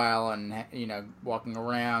little while and walking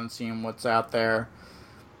around, seeing what's out there.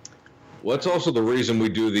 Well, that's also the reason we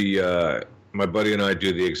do my buddy and I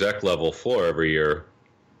do the exec level floor every year,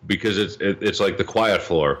 because it's like the quiet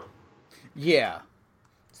floor. Yeah.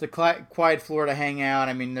 The quiet floor to hang out.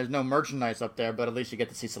 I mean, there's no merchandise up there, but at least you get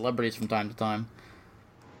to see celebrities from time to time.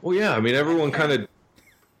 Well, yeah. I mean, everyone kind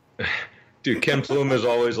of... Dude, Ken Plume is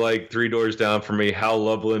always like 3 doors down from me. Hal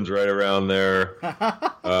Lublin's right around there.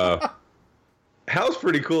 Hal's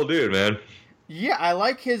pretty cool dude, man. Yeah, I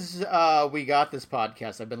like his We Got This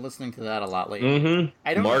podcast. I've been listening to that a lot lately.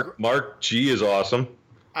 Mm-hmm. Mark G is awesome.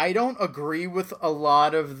 I don't agree with a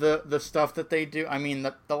lot of the stuff that they do. I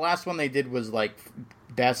mean, the last one they did was like...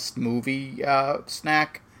 best movie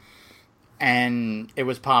snack, and it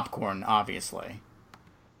was popcorn, obviously.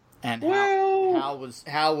 And Hal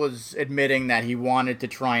was admitting that he wanted to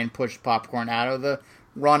try and push popcorn out of the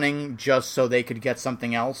running just so they could get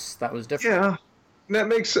something else that was different. Yeah, that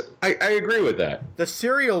makes. I agree with that. The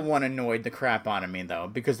cereal one annoyed the crap out of me though,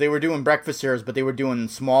 because they were doing breakfast cereals, but they were doing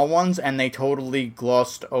small ones, and they totally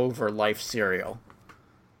glossed over Life cereal.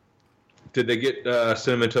 Did they get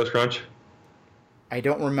Cinnamon Toast Crunch? I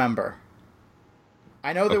don't remember.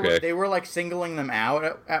 I know they were like singling them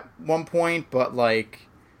out at one point, but like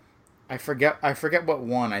I forget what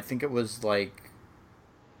one. I think it was like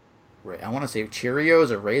I want to say Cheerios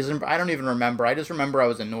or Raisin. I don't even remember. I just remember I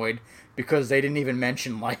was annoyed because they didn't even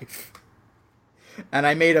mention Life. And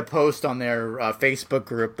I made a post on their Facebook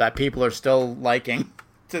group that people are still liking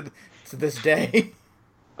to this day.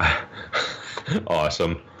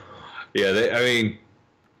 Awesome. Yeah,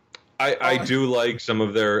 I do like some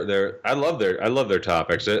of their. I love their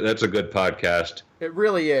topics. That's a good podcast. It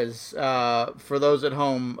really is. For those at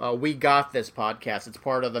home, We Got This podcast. It's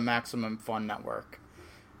part of the Maximum Fun Network.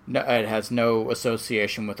 No, it has no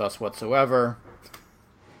association with us whatsoever.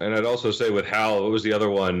 And I'd also say with Hal, what was the other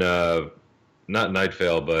one? Not Night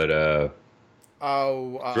Vale, but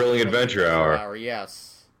Thrilling Adventure Hour.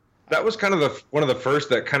 Yes, that was kind of one of the first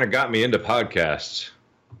that kind of got me into podcasts.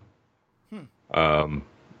 I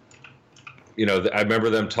remember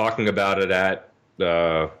them talking about it at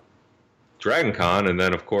Dragon Con, and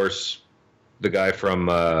then of course the guy from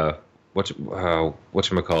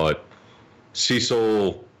whatchamacallit,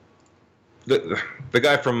 Cecil, the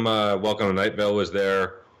guy from Welcome to Night Vale was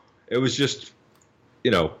there. It was just,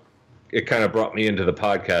 it kind of brought me into the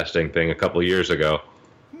podcasting thing a couple of years ago.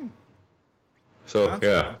 So that's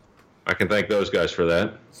cool. I can thank those guys for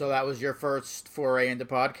that. So that was your first foray into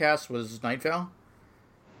podcasts, was Night Vale?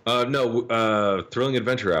 No, Thrilling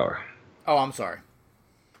Adventure Hour. Oh, I'm sorry.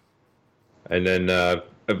 And then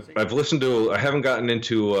I've listened to. I haven't gotten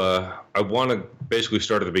into. I want to basically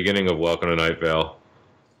start at the beginning of Welcome to Night Vale,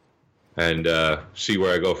 and see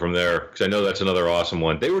where I go from there, because I know that's another awesome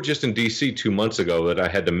one. They were just in DC 2 months ago, that I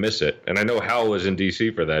had to miss it, and I know Hal was in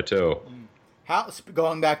DC for that too.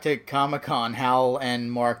 Going back to Comic-Con, Hal and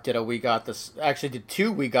Mark did two We Got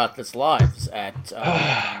This lives at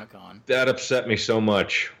Comic-Con. That upset me so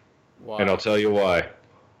much. Why? And I'll tell you why.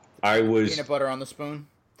 Peanut butter on the spoon?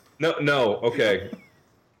 No, okay.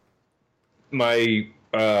 We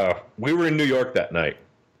were in New York that night.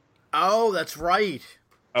 Oh, that's right.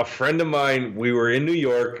 A friend of mine, we were in New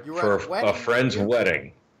York for a friend's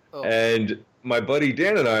wedding. Oh. And my buddy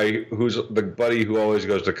Dan and I, who's the buddy who always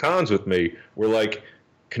goes to cons with me, were like,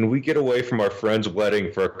 can we get away from our friend's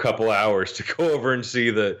wedding for a couple hours to go over and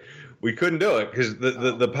see we couldn't do it because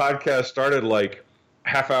the podcast started like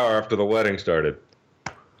half hour after the wedding started.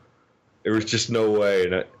 There was just no way.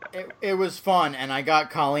 And it was fun, and I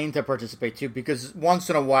got Colleen to participate too, because once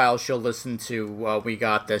in a while she'll listen to We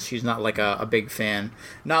Got This. She's not like a big fan.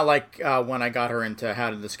 Not like when I got her into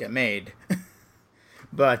How Did This Get Made.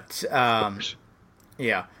 But,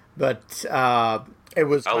 yeah. But it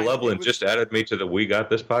was... Al Lublin just added me to the We Got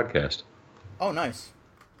This podcast. Oh, nice.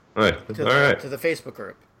 All right. To the Facebook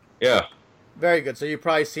group. Yeah. Very good. So you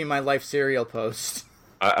probably see my Life cereal post.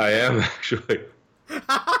 I am, actually.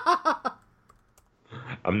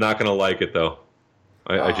 I'm not going to like it, though.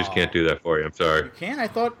 I just can't do that for you. I'm sorry. You can? I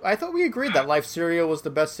thought we agreed that Life cereal was the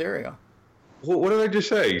best cereal. What did I just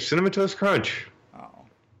say? Cinnamon Toast Crunch. Oh.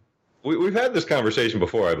 We've had this conversation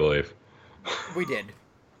before, I believe. We did.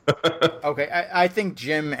 Okay, I think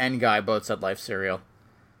Jim and Guy both said Life cereal.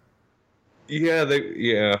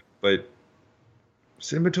 Yeah, but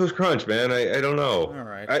Cinnamon Toast Crunch, man, I don't know. All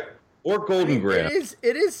right. Or Golden Graham.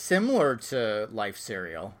 It is similar to Life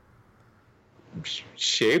cereal.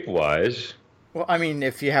 Shape-wise. Well, I mean,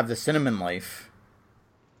 if you have the Cinnamon Life.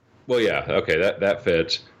 Well, yeah, okay, that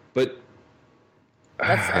fits. But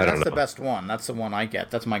that's the best one. That's the one I get.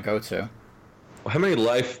 That's my go-to. How many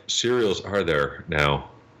Life cereals are there now?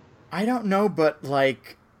 I don't know, but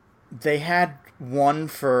like they had one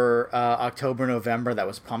for October, November that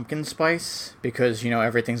was pumpkin spice, because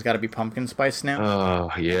everything's got to be pumpkin spice now.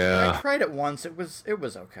 Oh yeah. I tried it once. It was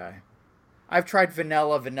okay. I've tried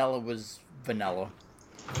vanilla. Vanilla was vanilla.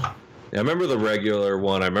 Yeah, I remember the regular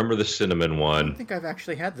one. I remember the cinnamon one. I don't think I've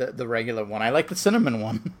actually had the regular one. I like the cinnamon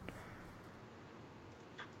one.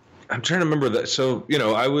 I'm trying to remember that. So,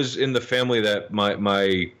 I was in the family that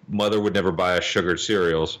my mother would never buy us sugared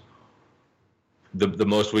cereals. The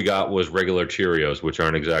most we got was regular Cheerios, which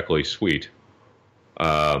aren't exactly sweet.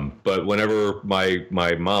 But whenever my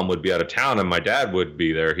mom would be out of town and my dad would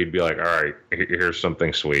be there, he'd be like, all right, here's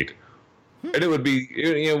something sweet. And it would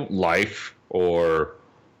be, Life or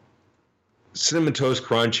Cinnamon Toast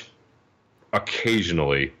Crunch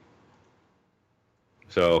occasionally.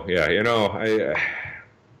 So, yeah,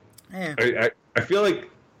 I feel like...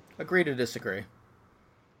 Agree to disagree.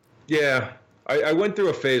 Yeah. I went through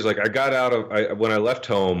a phase, like I got out of... when I left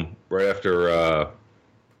home right after...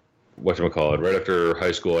 whatchamacallit, right after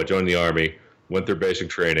high school, I joined the Army, went through basic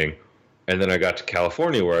training, and then I got to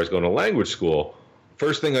California where I was going to language school.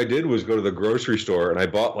 First thing I did was go to the grocery store, and I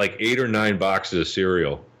bought like 8 or 9 boxes of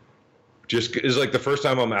cereal. Just it's like the first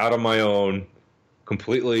time I'm out on my own,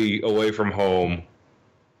 completely away from home,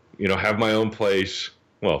 have my own place,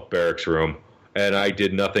 well, barracks room, and I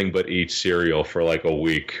did nothing but eat cereal for like a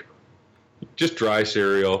week. Just dry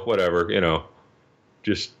cereal, whatever,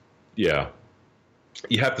 just, yeah.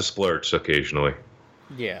 You have to splurge occasionally.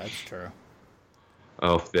 Yeah, that's true.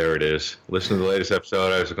 Oh, there it is. Listen to the latest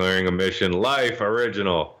episode. I was clearing a mission. Life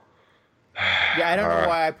original. Yeah, I don't know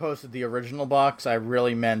why I posted the original box. I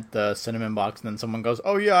really meant the cinnamon box, and then someone goes,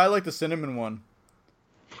 "Oh yeah, I like the cinnamon one."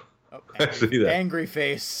 Oh, I see that. Angry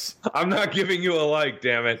face. I'm not giving you a like,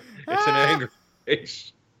 damn it. It's an angry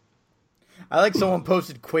face. I like someone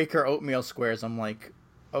posted Quaker oatmeal squares. I'm like,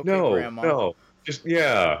 okay, Grandma. No. Just,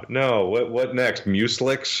 yeah, no. What next?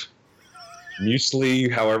 Muslix?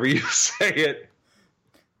 Muesli, however you say it.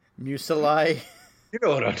 Muesli. You know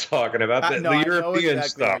what I'm talking about. The European I know exactly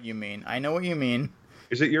stuff. What you mean. I know what you mean.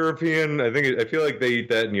 Is it European? I feel like they eat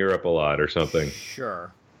that in Europe a lot or something.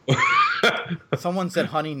 Sure. Someone said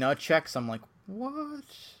honey nut checks. I'm like, what?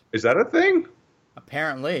 Is that a thing?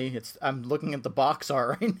 Apparently, I'm looking at the box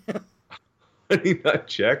art right now. Honey nut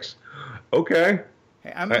checks. Okay.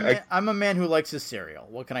 Hey, I'm a man who likes his cereal.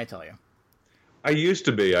 What can I tell you? I used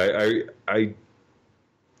to be. I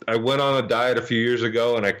went on a diet a few years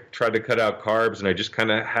ago, and I tried to cut out carbs, and I just kind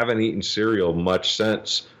of haven't eaten cereal much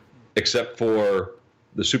since, except for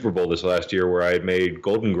the Super Bowl this last year where I made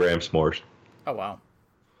Golden Graham s'mores. Oh, wow.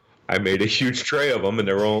 I made a huge tray of them, and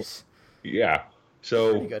they're all... Yeah.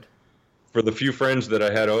 So pretty good. For the few friends that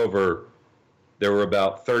I had over, there were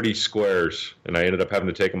about 30 squares, and I ended up having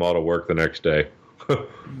to take them all to work the next day.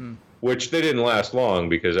 Mm-hmm. Which they didn't last long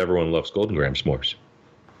because everyone loves Golden Graham s'mores.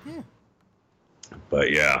 Yeah.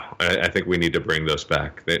 But yeah, I think we need to bring those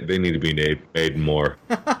back. They need to be made more.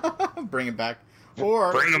 Bring it back.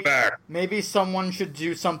 Or bring them back. Maybe someone should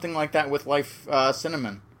do something like that with Life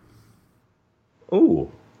cinnamon. Ooh.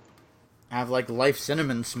 Have like Life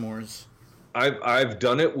cinnamon s'mores. I've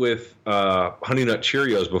done it with Honey Nut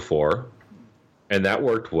Cheerios before, and that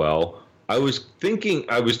worked well. I was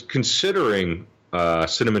considering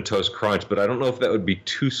Cinnamon Toast Crunch, but I don't know if that would be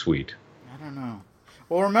too sweet. I don't know.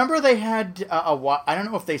 Well, remember they had I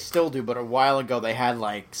don't know if they still do, but a while ago they had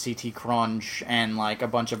like CT Crunch and like a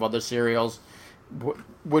bunch of other cereals,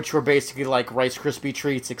 which were basically like Rice Krispie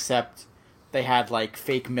treats, except they had like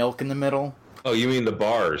fake milk in the middle. Oh, you mean the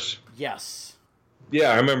bars? Yes.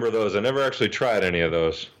 Yeah, I remember those. I never actually tried any of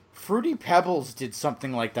those. Fruity Pebbles did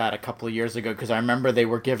something like that a couple of years ago because I remember they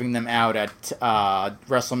were giving them out at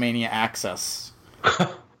WrestleMania Access.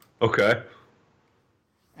 Okay.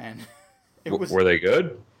 And were they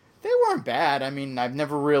good? They weren't bad. I mean, I've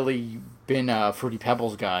never really been a Fruity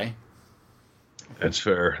Pebbles guy. That's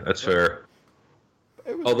fair.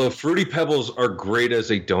 Although Fruity Pebbles are great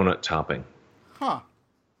as a donut topping. Huh.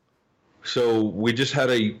 So we just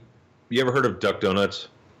had you ever heard of Duck Donuts?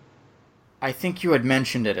 I think you had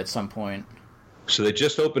mentioned it at some point. So they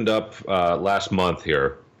just opened up last month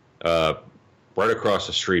here, right across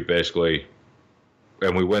the street, basically.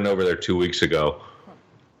 And we went over there 2 weeks ago.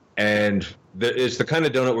 And it's the kind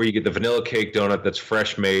of donut where you get the vanilla cake donut that's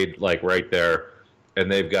fresh made, like right there.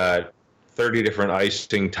 And they've got 30 different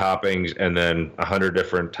icing toppings and then 100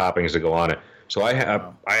 different toppings that go on it. So I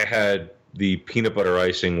had the peanut butter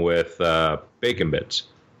icing with bacon bits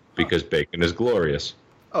because bacon is glorious.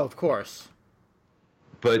 Oh, of course.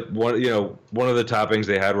 But one of the toppings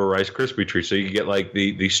they had were Rice Krispie treats, so you could get like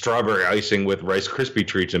the strawberry icing with Rice Krispie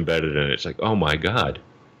treats embedded in it. It's like, oh my god,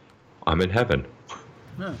 I'm in heaven.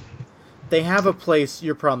 Huh. They have a place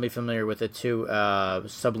you're probably familiar with it too,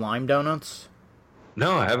 Sublime Donuts.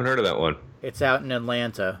 No, I haven't heard of that one. It's out in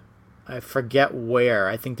Atlanta. I forget where.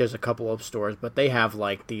 I think there's a couple of stores, but they have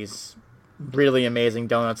like these really amazing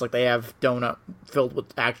donuts. Like they have donut filled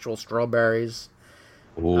with actual strawberries.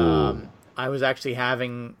 Ooh. I was actually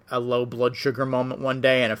having a low blood sugar moment one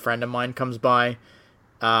day, and a friend of mine comes by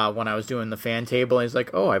when I was doing the fan table, and he's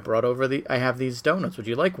like, "Oh, I have these donuts. Would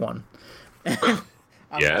you like one?"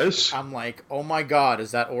 Yes. I'm like, "Oh my god,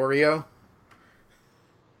 is that Oreo?"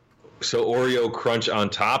 So Oreo crunch on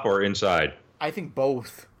top or inside? I think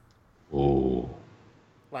both. Ooh.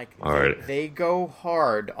 Like, all right. They go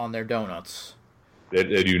hard on their donuts.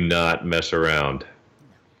 They do not mess around.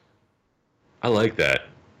 I like that.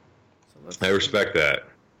 I respect that.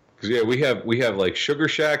 'Cause, yeah, we have like Sugar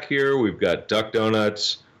Shack here. We've got Duck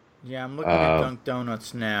Donuts. Yeah, I'm looking at Dunk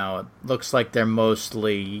Donuts now. It looks like they're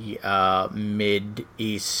mostly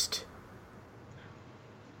mid-east.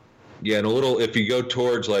 Yeah, and a little if you go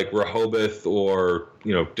towards like Rehoboth or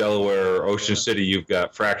Delaware or Ocean City, you've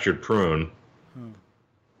got Fractured Prune. I don't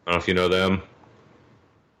know if you know them.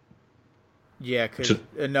 Yeah,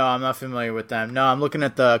 no, I'm not familiar with them. No, I'm looking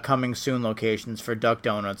at the coming soon locations for Duck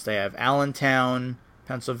Donuts. They have Allentown,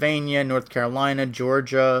 Pennsylvania, North Carolina,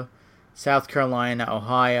 Georgia, South Carolina,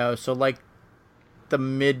 Ohio. So like the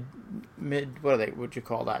mid. What are they? What'd you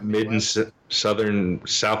call that? Mid and southern,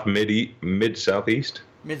 south, mid southeast.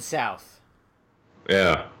 Mid South.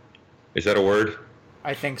 Yeah, is that a word?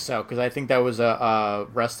 I think so, because I think that was a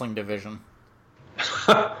wrestling division.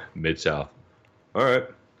 Mid South. All right,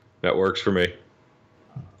 that works for me.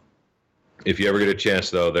 If you ever get a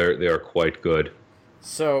chance, though, they are quite good.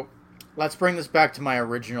 So, let's bring this back to my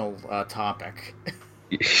original topic.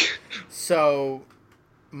 So,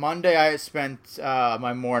 Monday I spent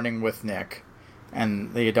my morning with Nick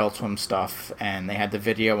and the Adult Swim stuff, and they had the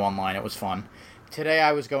video online. It was fun. Today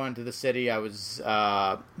I was going to the city. I was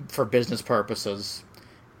for business purposes,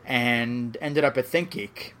 and ended up at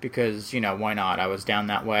ThinkGeek because why not? I was down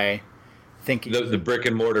that way. ThinkGeek, the brick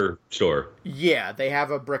and mortar store. Yeah, they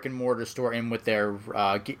have a brick and mortar store in with their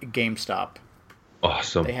GameStop.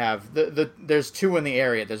 Awesome. They have there's two in the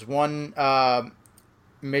area. There's one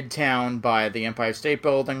midtown by the Empire State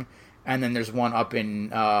Building, and then there's one up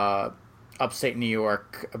in upstate New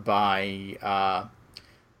York by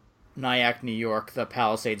Nyack, New York, the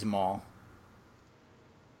Palisades Mall.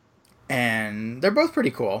 And they're both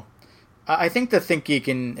pretty cool. I think the ThinkGeek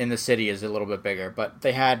in the city is a little bit bigger, but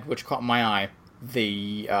they had, which caught my eye,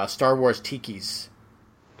 the Star Wars Tikis.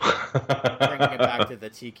 Bringing it back to the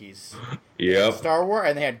Tikis. Yep. Star Wars,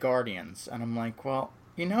 and they had Guardians. And I'm like, well,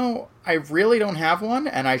 I really don't have one,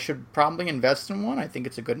 and I should probably invest in one. I think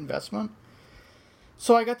it's a good investment.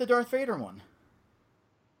 So I got the Darth Vader one.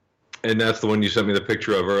 And that's the one you sent me the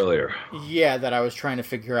picture of earlier. Yeah, that I was trying to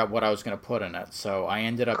figure out what I was going to put in it. So I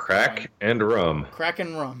ended up... Crack and rum. Crack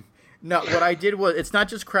and rum. No, what I did was... It's not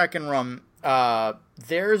just crack and rum.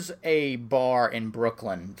 There's a bar in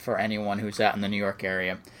Brooklyn for anyone who's out in the New York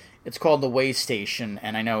area. It's called the Way Station.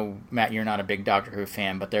 And I know, Matt, you're not a big Doctor Who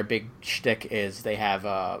fan, but their big shtick is they have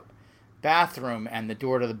a bathroom, and the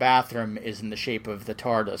door to the bathroom is in the shape of the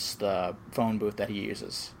TARDIS, the phone booth that he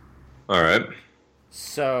uses. All right.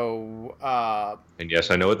 So, and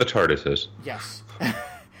yes, I know what the TARDIS is. Yes.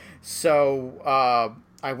 So,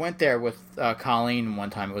 I went there with Colleen one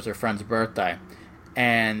time. It was her friend's birthday.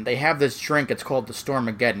 And they have this drink. It's called the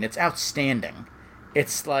Stormageddon. It's outstanding.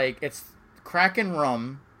 It's Kraken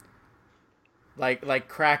rum. Like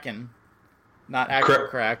Kraken. Not actual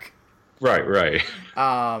crack. Right.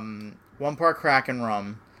 1 part Kraken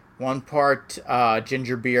rum. 1 part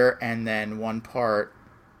ginger beer. And then 1 part...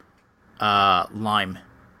 lime.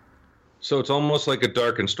 So it's almost like a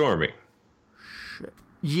dark and stormy.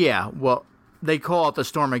 Yeah, well, they call it the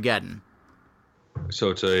Stormageddon.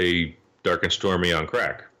 So it's a dark and stormy on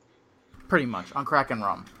crack. Pretty much, on crack and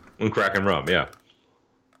rum. On crack and rum, yeah.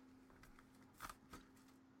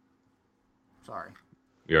 Sorry.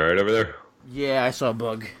 You alright over there? Yeah, I saw a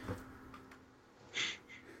bug.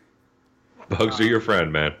 Bugs are your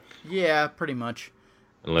friend, man. Yeah, pretty much.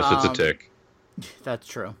 Unless it's a tick. That's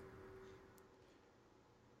true.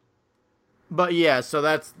 But yeah, so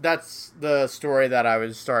that's the story that I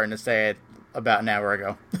was starting to say about an hour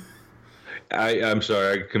ago. I'm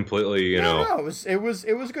sorry, I completely, No, it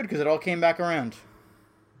was good because it all came back around.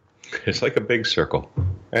 It's like a big circle,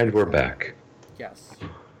 and we're back. Yes.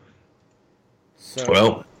 So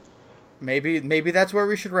well, maybe that's where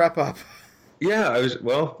we should wrap up. Yeah,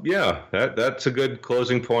 that's a good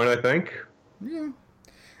closing point, I think. Yeah.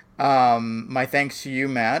 My thanks to you,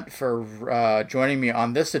 Matt, for joining me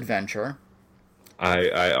on this adventure.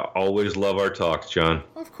 I always love our talks, John.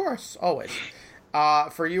 Of course, always.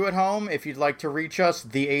 For you at home, if you'd like to reach us,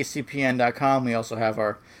 theacpn.com. We also have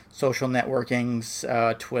our social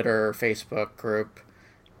networkings, Twitter, Facebook group.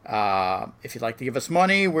 If you'd like to give us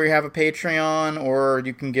money, we have a Patreon, or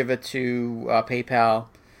you can give it to PayPal.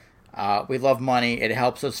 We love money. It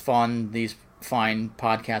helps us fund these fine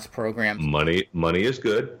podcast programs. Money is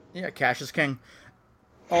good. Yeah, cash is king.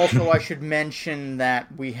 Also, I should mention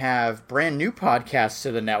that we have brand new podcasts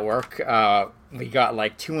to the network. We got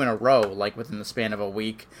like 2 in a row, like within the span of a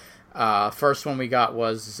week. First one we got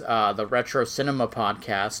was the Retro Cinema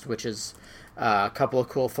Podcast, which is a couple of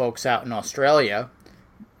cool folks out in Australia.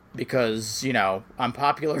 Because, I'm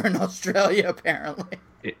popular in Australia, apparently.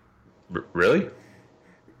 Really?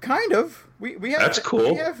 Kind of. We have That's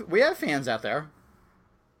cool. We have fans out there.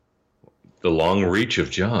 The long reach of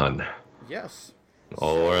John. Yes.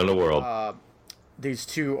 All around the world. These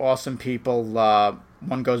two awesome people.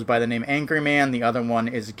 One goes by the name Angry Man. The other one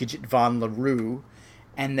is Gidget Von LaRue.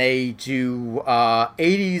 And they do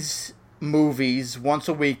 80s movies. Once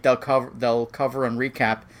a week they'll cover and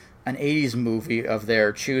recap an 80s movie of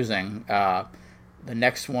their choosing. The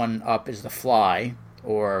next one up is The Fly,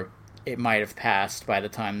 or it might have passed by the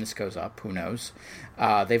time this goes up. Who knows?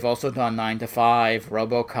 They've also done 9 to 5,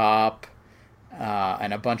 RoboCop,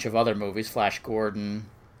 and a bunch of other movies, Flash Gordon.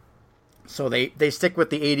 So they stick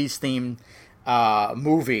with the 80s themed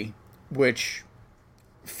movie, which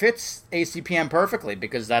fits ACPN perfectly,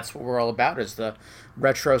 because that's what we're all about, is the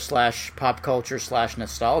retro / pop culture /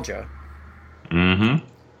 nostalgia. Mm-hmm.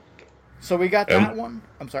 So we got that one.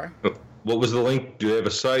 I'm sorry. What was the link? Do they have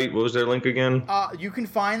a site? What was their link again? You can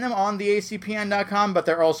find them on theacpn.com, but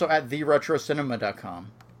they're also at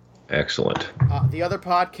theretrocinema.com. Excellent. The other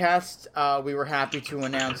podcast we were happy to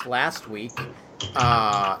announce last week,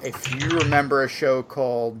 if you remember a show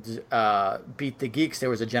called Beat the Geeks,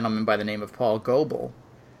 there was a gentleman by the name of Paul Goebel.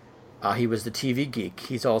 He was the TV geek.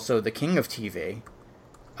 He's also the king of TV.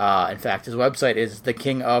 In fact, his website is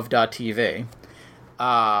thekingof.tv.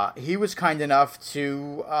 He was kind enough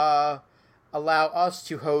to allow us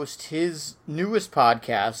to host his newest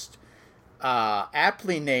podcast,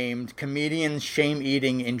 aptly named Comedians Shame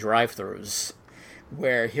Eating in Drive-Thrus,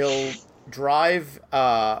 where he'll drive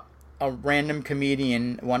a random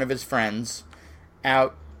comedian, one of his friends,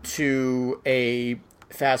 out to a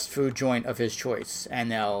fast food joint of his choice,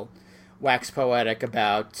 and they'll wax poetic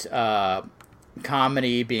about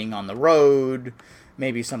comedy being on the road,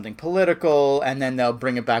 maybe something political, and then they'll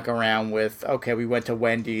bring it back around with, okay, we went to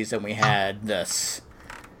Wendy's and we had this.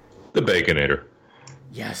 The Baconator.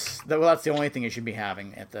 Yes. Well, that's the only thing you should be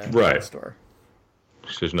having at the store.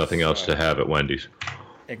 There's nothing else to have at Wendy's.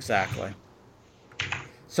 Exactly.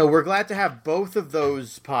 So we're glad to have both of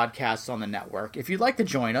those podcasts on the network. If you'd like to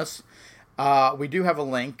join us, we do have a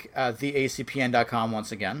link, theacpn.com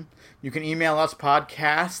once again. You can email us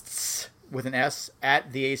podcasts with an S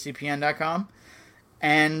at theacpn.com.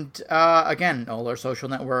 And, again, all our social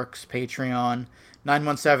networks, Patreon,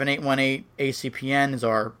 917-818-ACPN is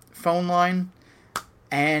our phone line.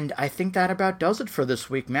 And I think that about does it for this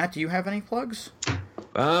week. Matt, do you have any plugs?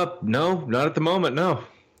 No, not at the moment, no.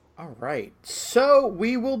 All right. So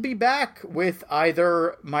we will be back with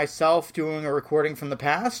either myself doing a recording from the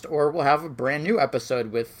past, or we'll have a brand new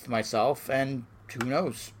episode with myself, and who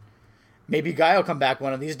knows? Maybe Guy will come back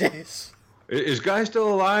one of these days. Is Guy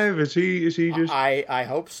still alive? Is he just... I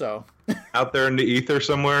hope so. out there in the ether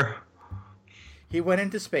somewhere? He went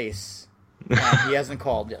into space. He hasn't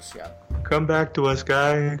called us yet. Come back to us,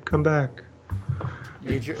 Guy. Come back.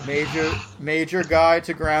 Major Guy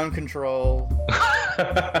to ground control.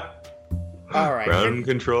 All right. Ground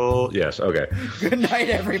control. Yes, okay. Good night,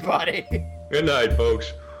 everybody. Good night,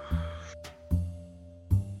 folks.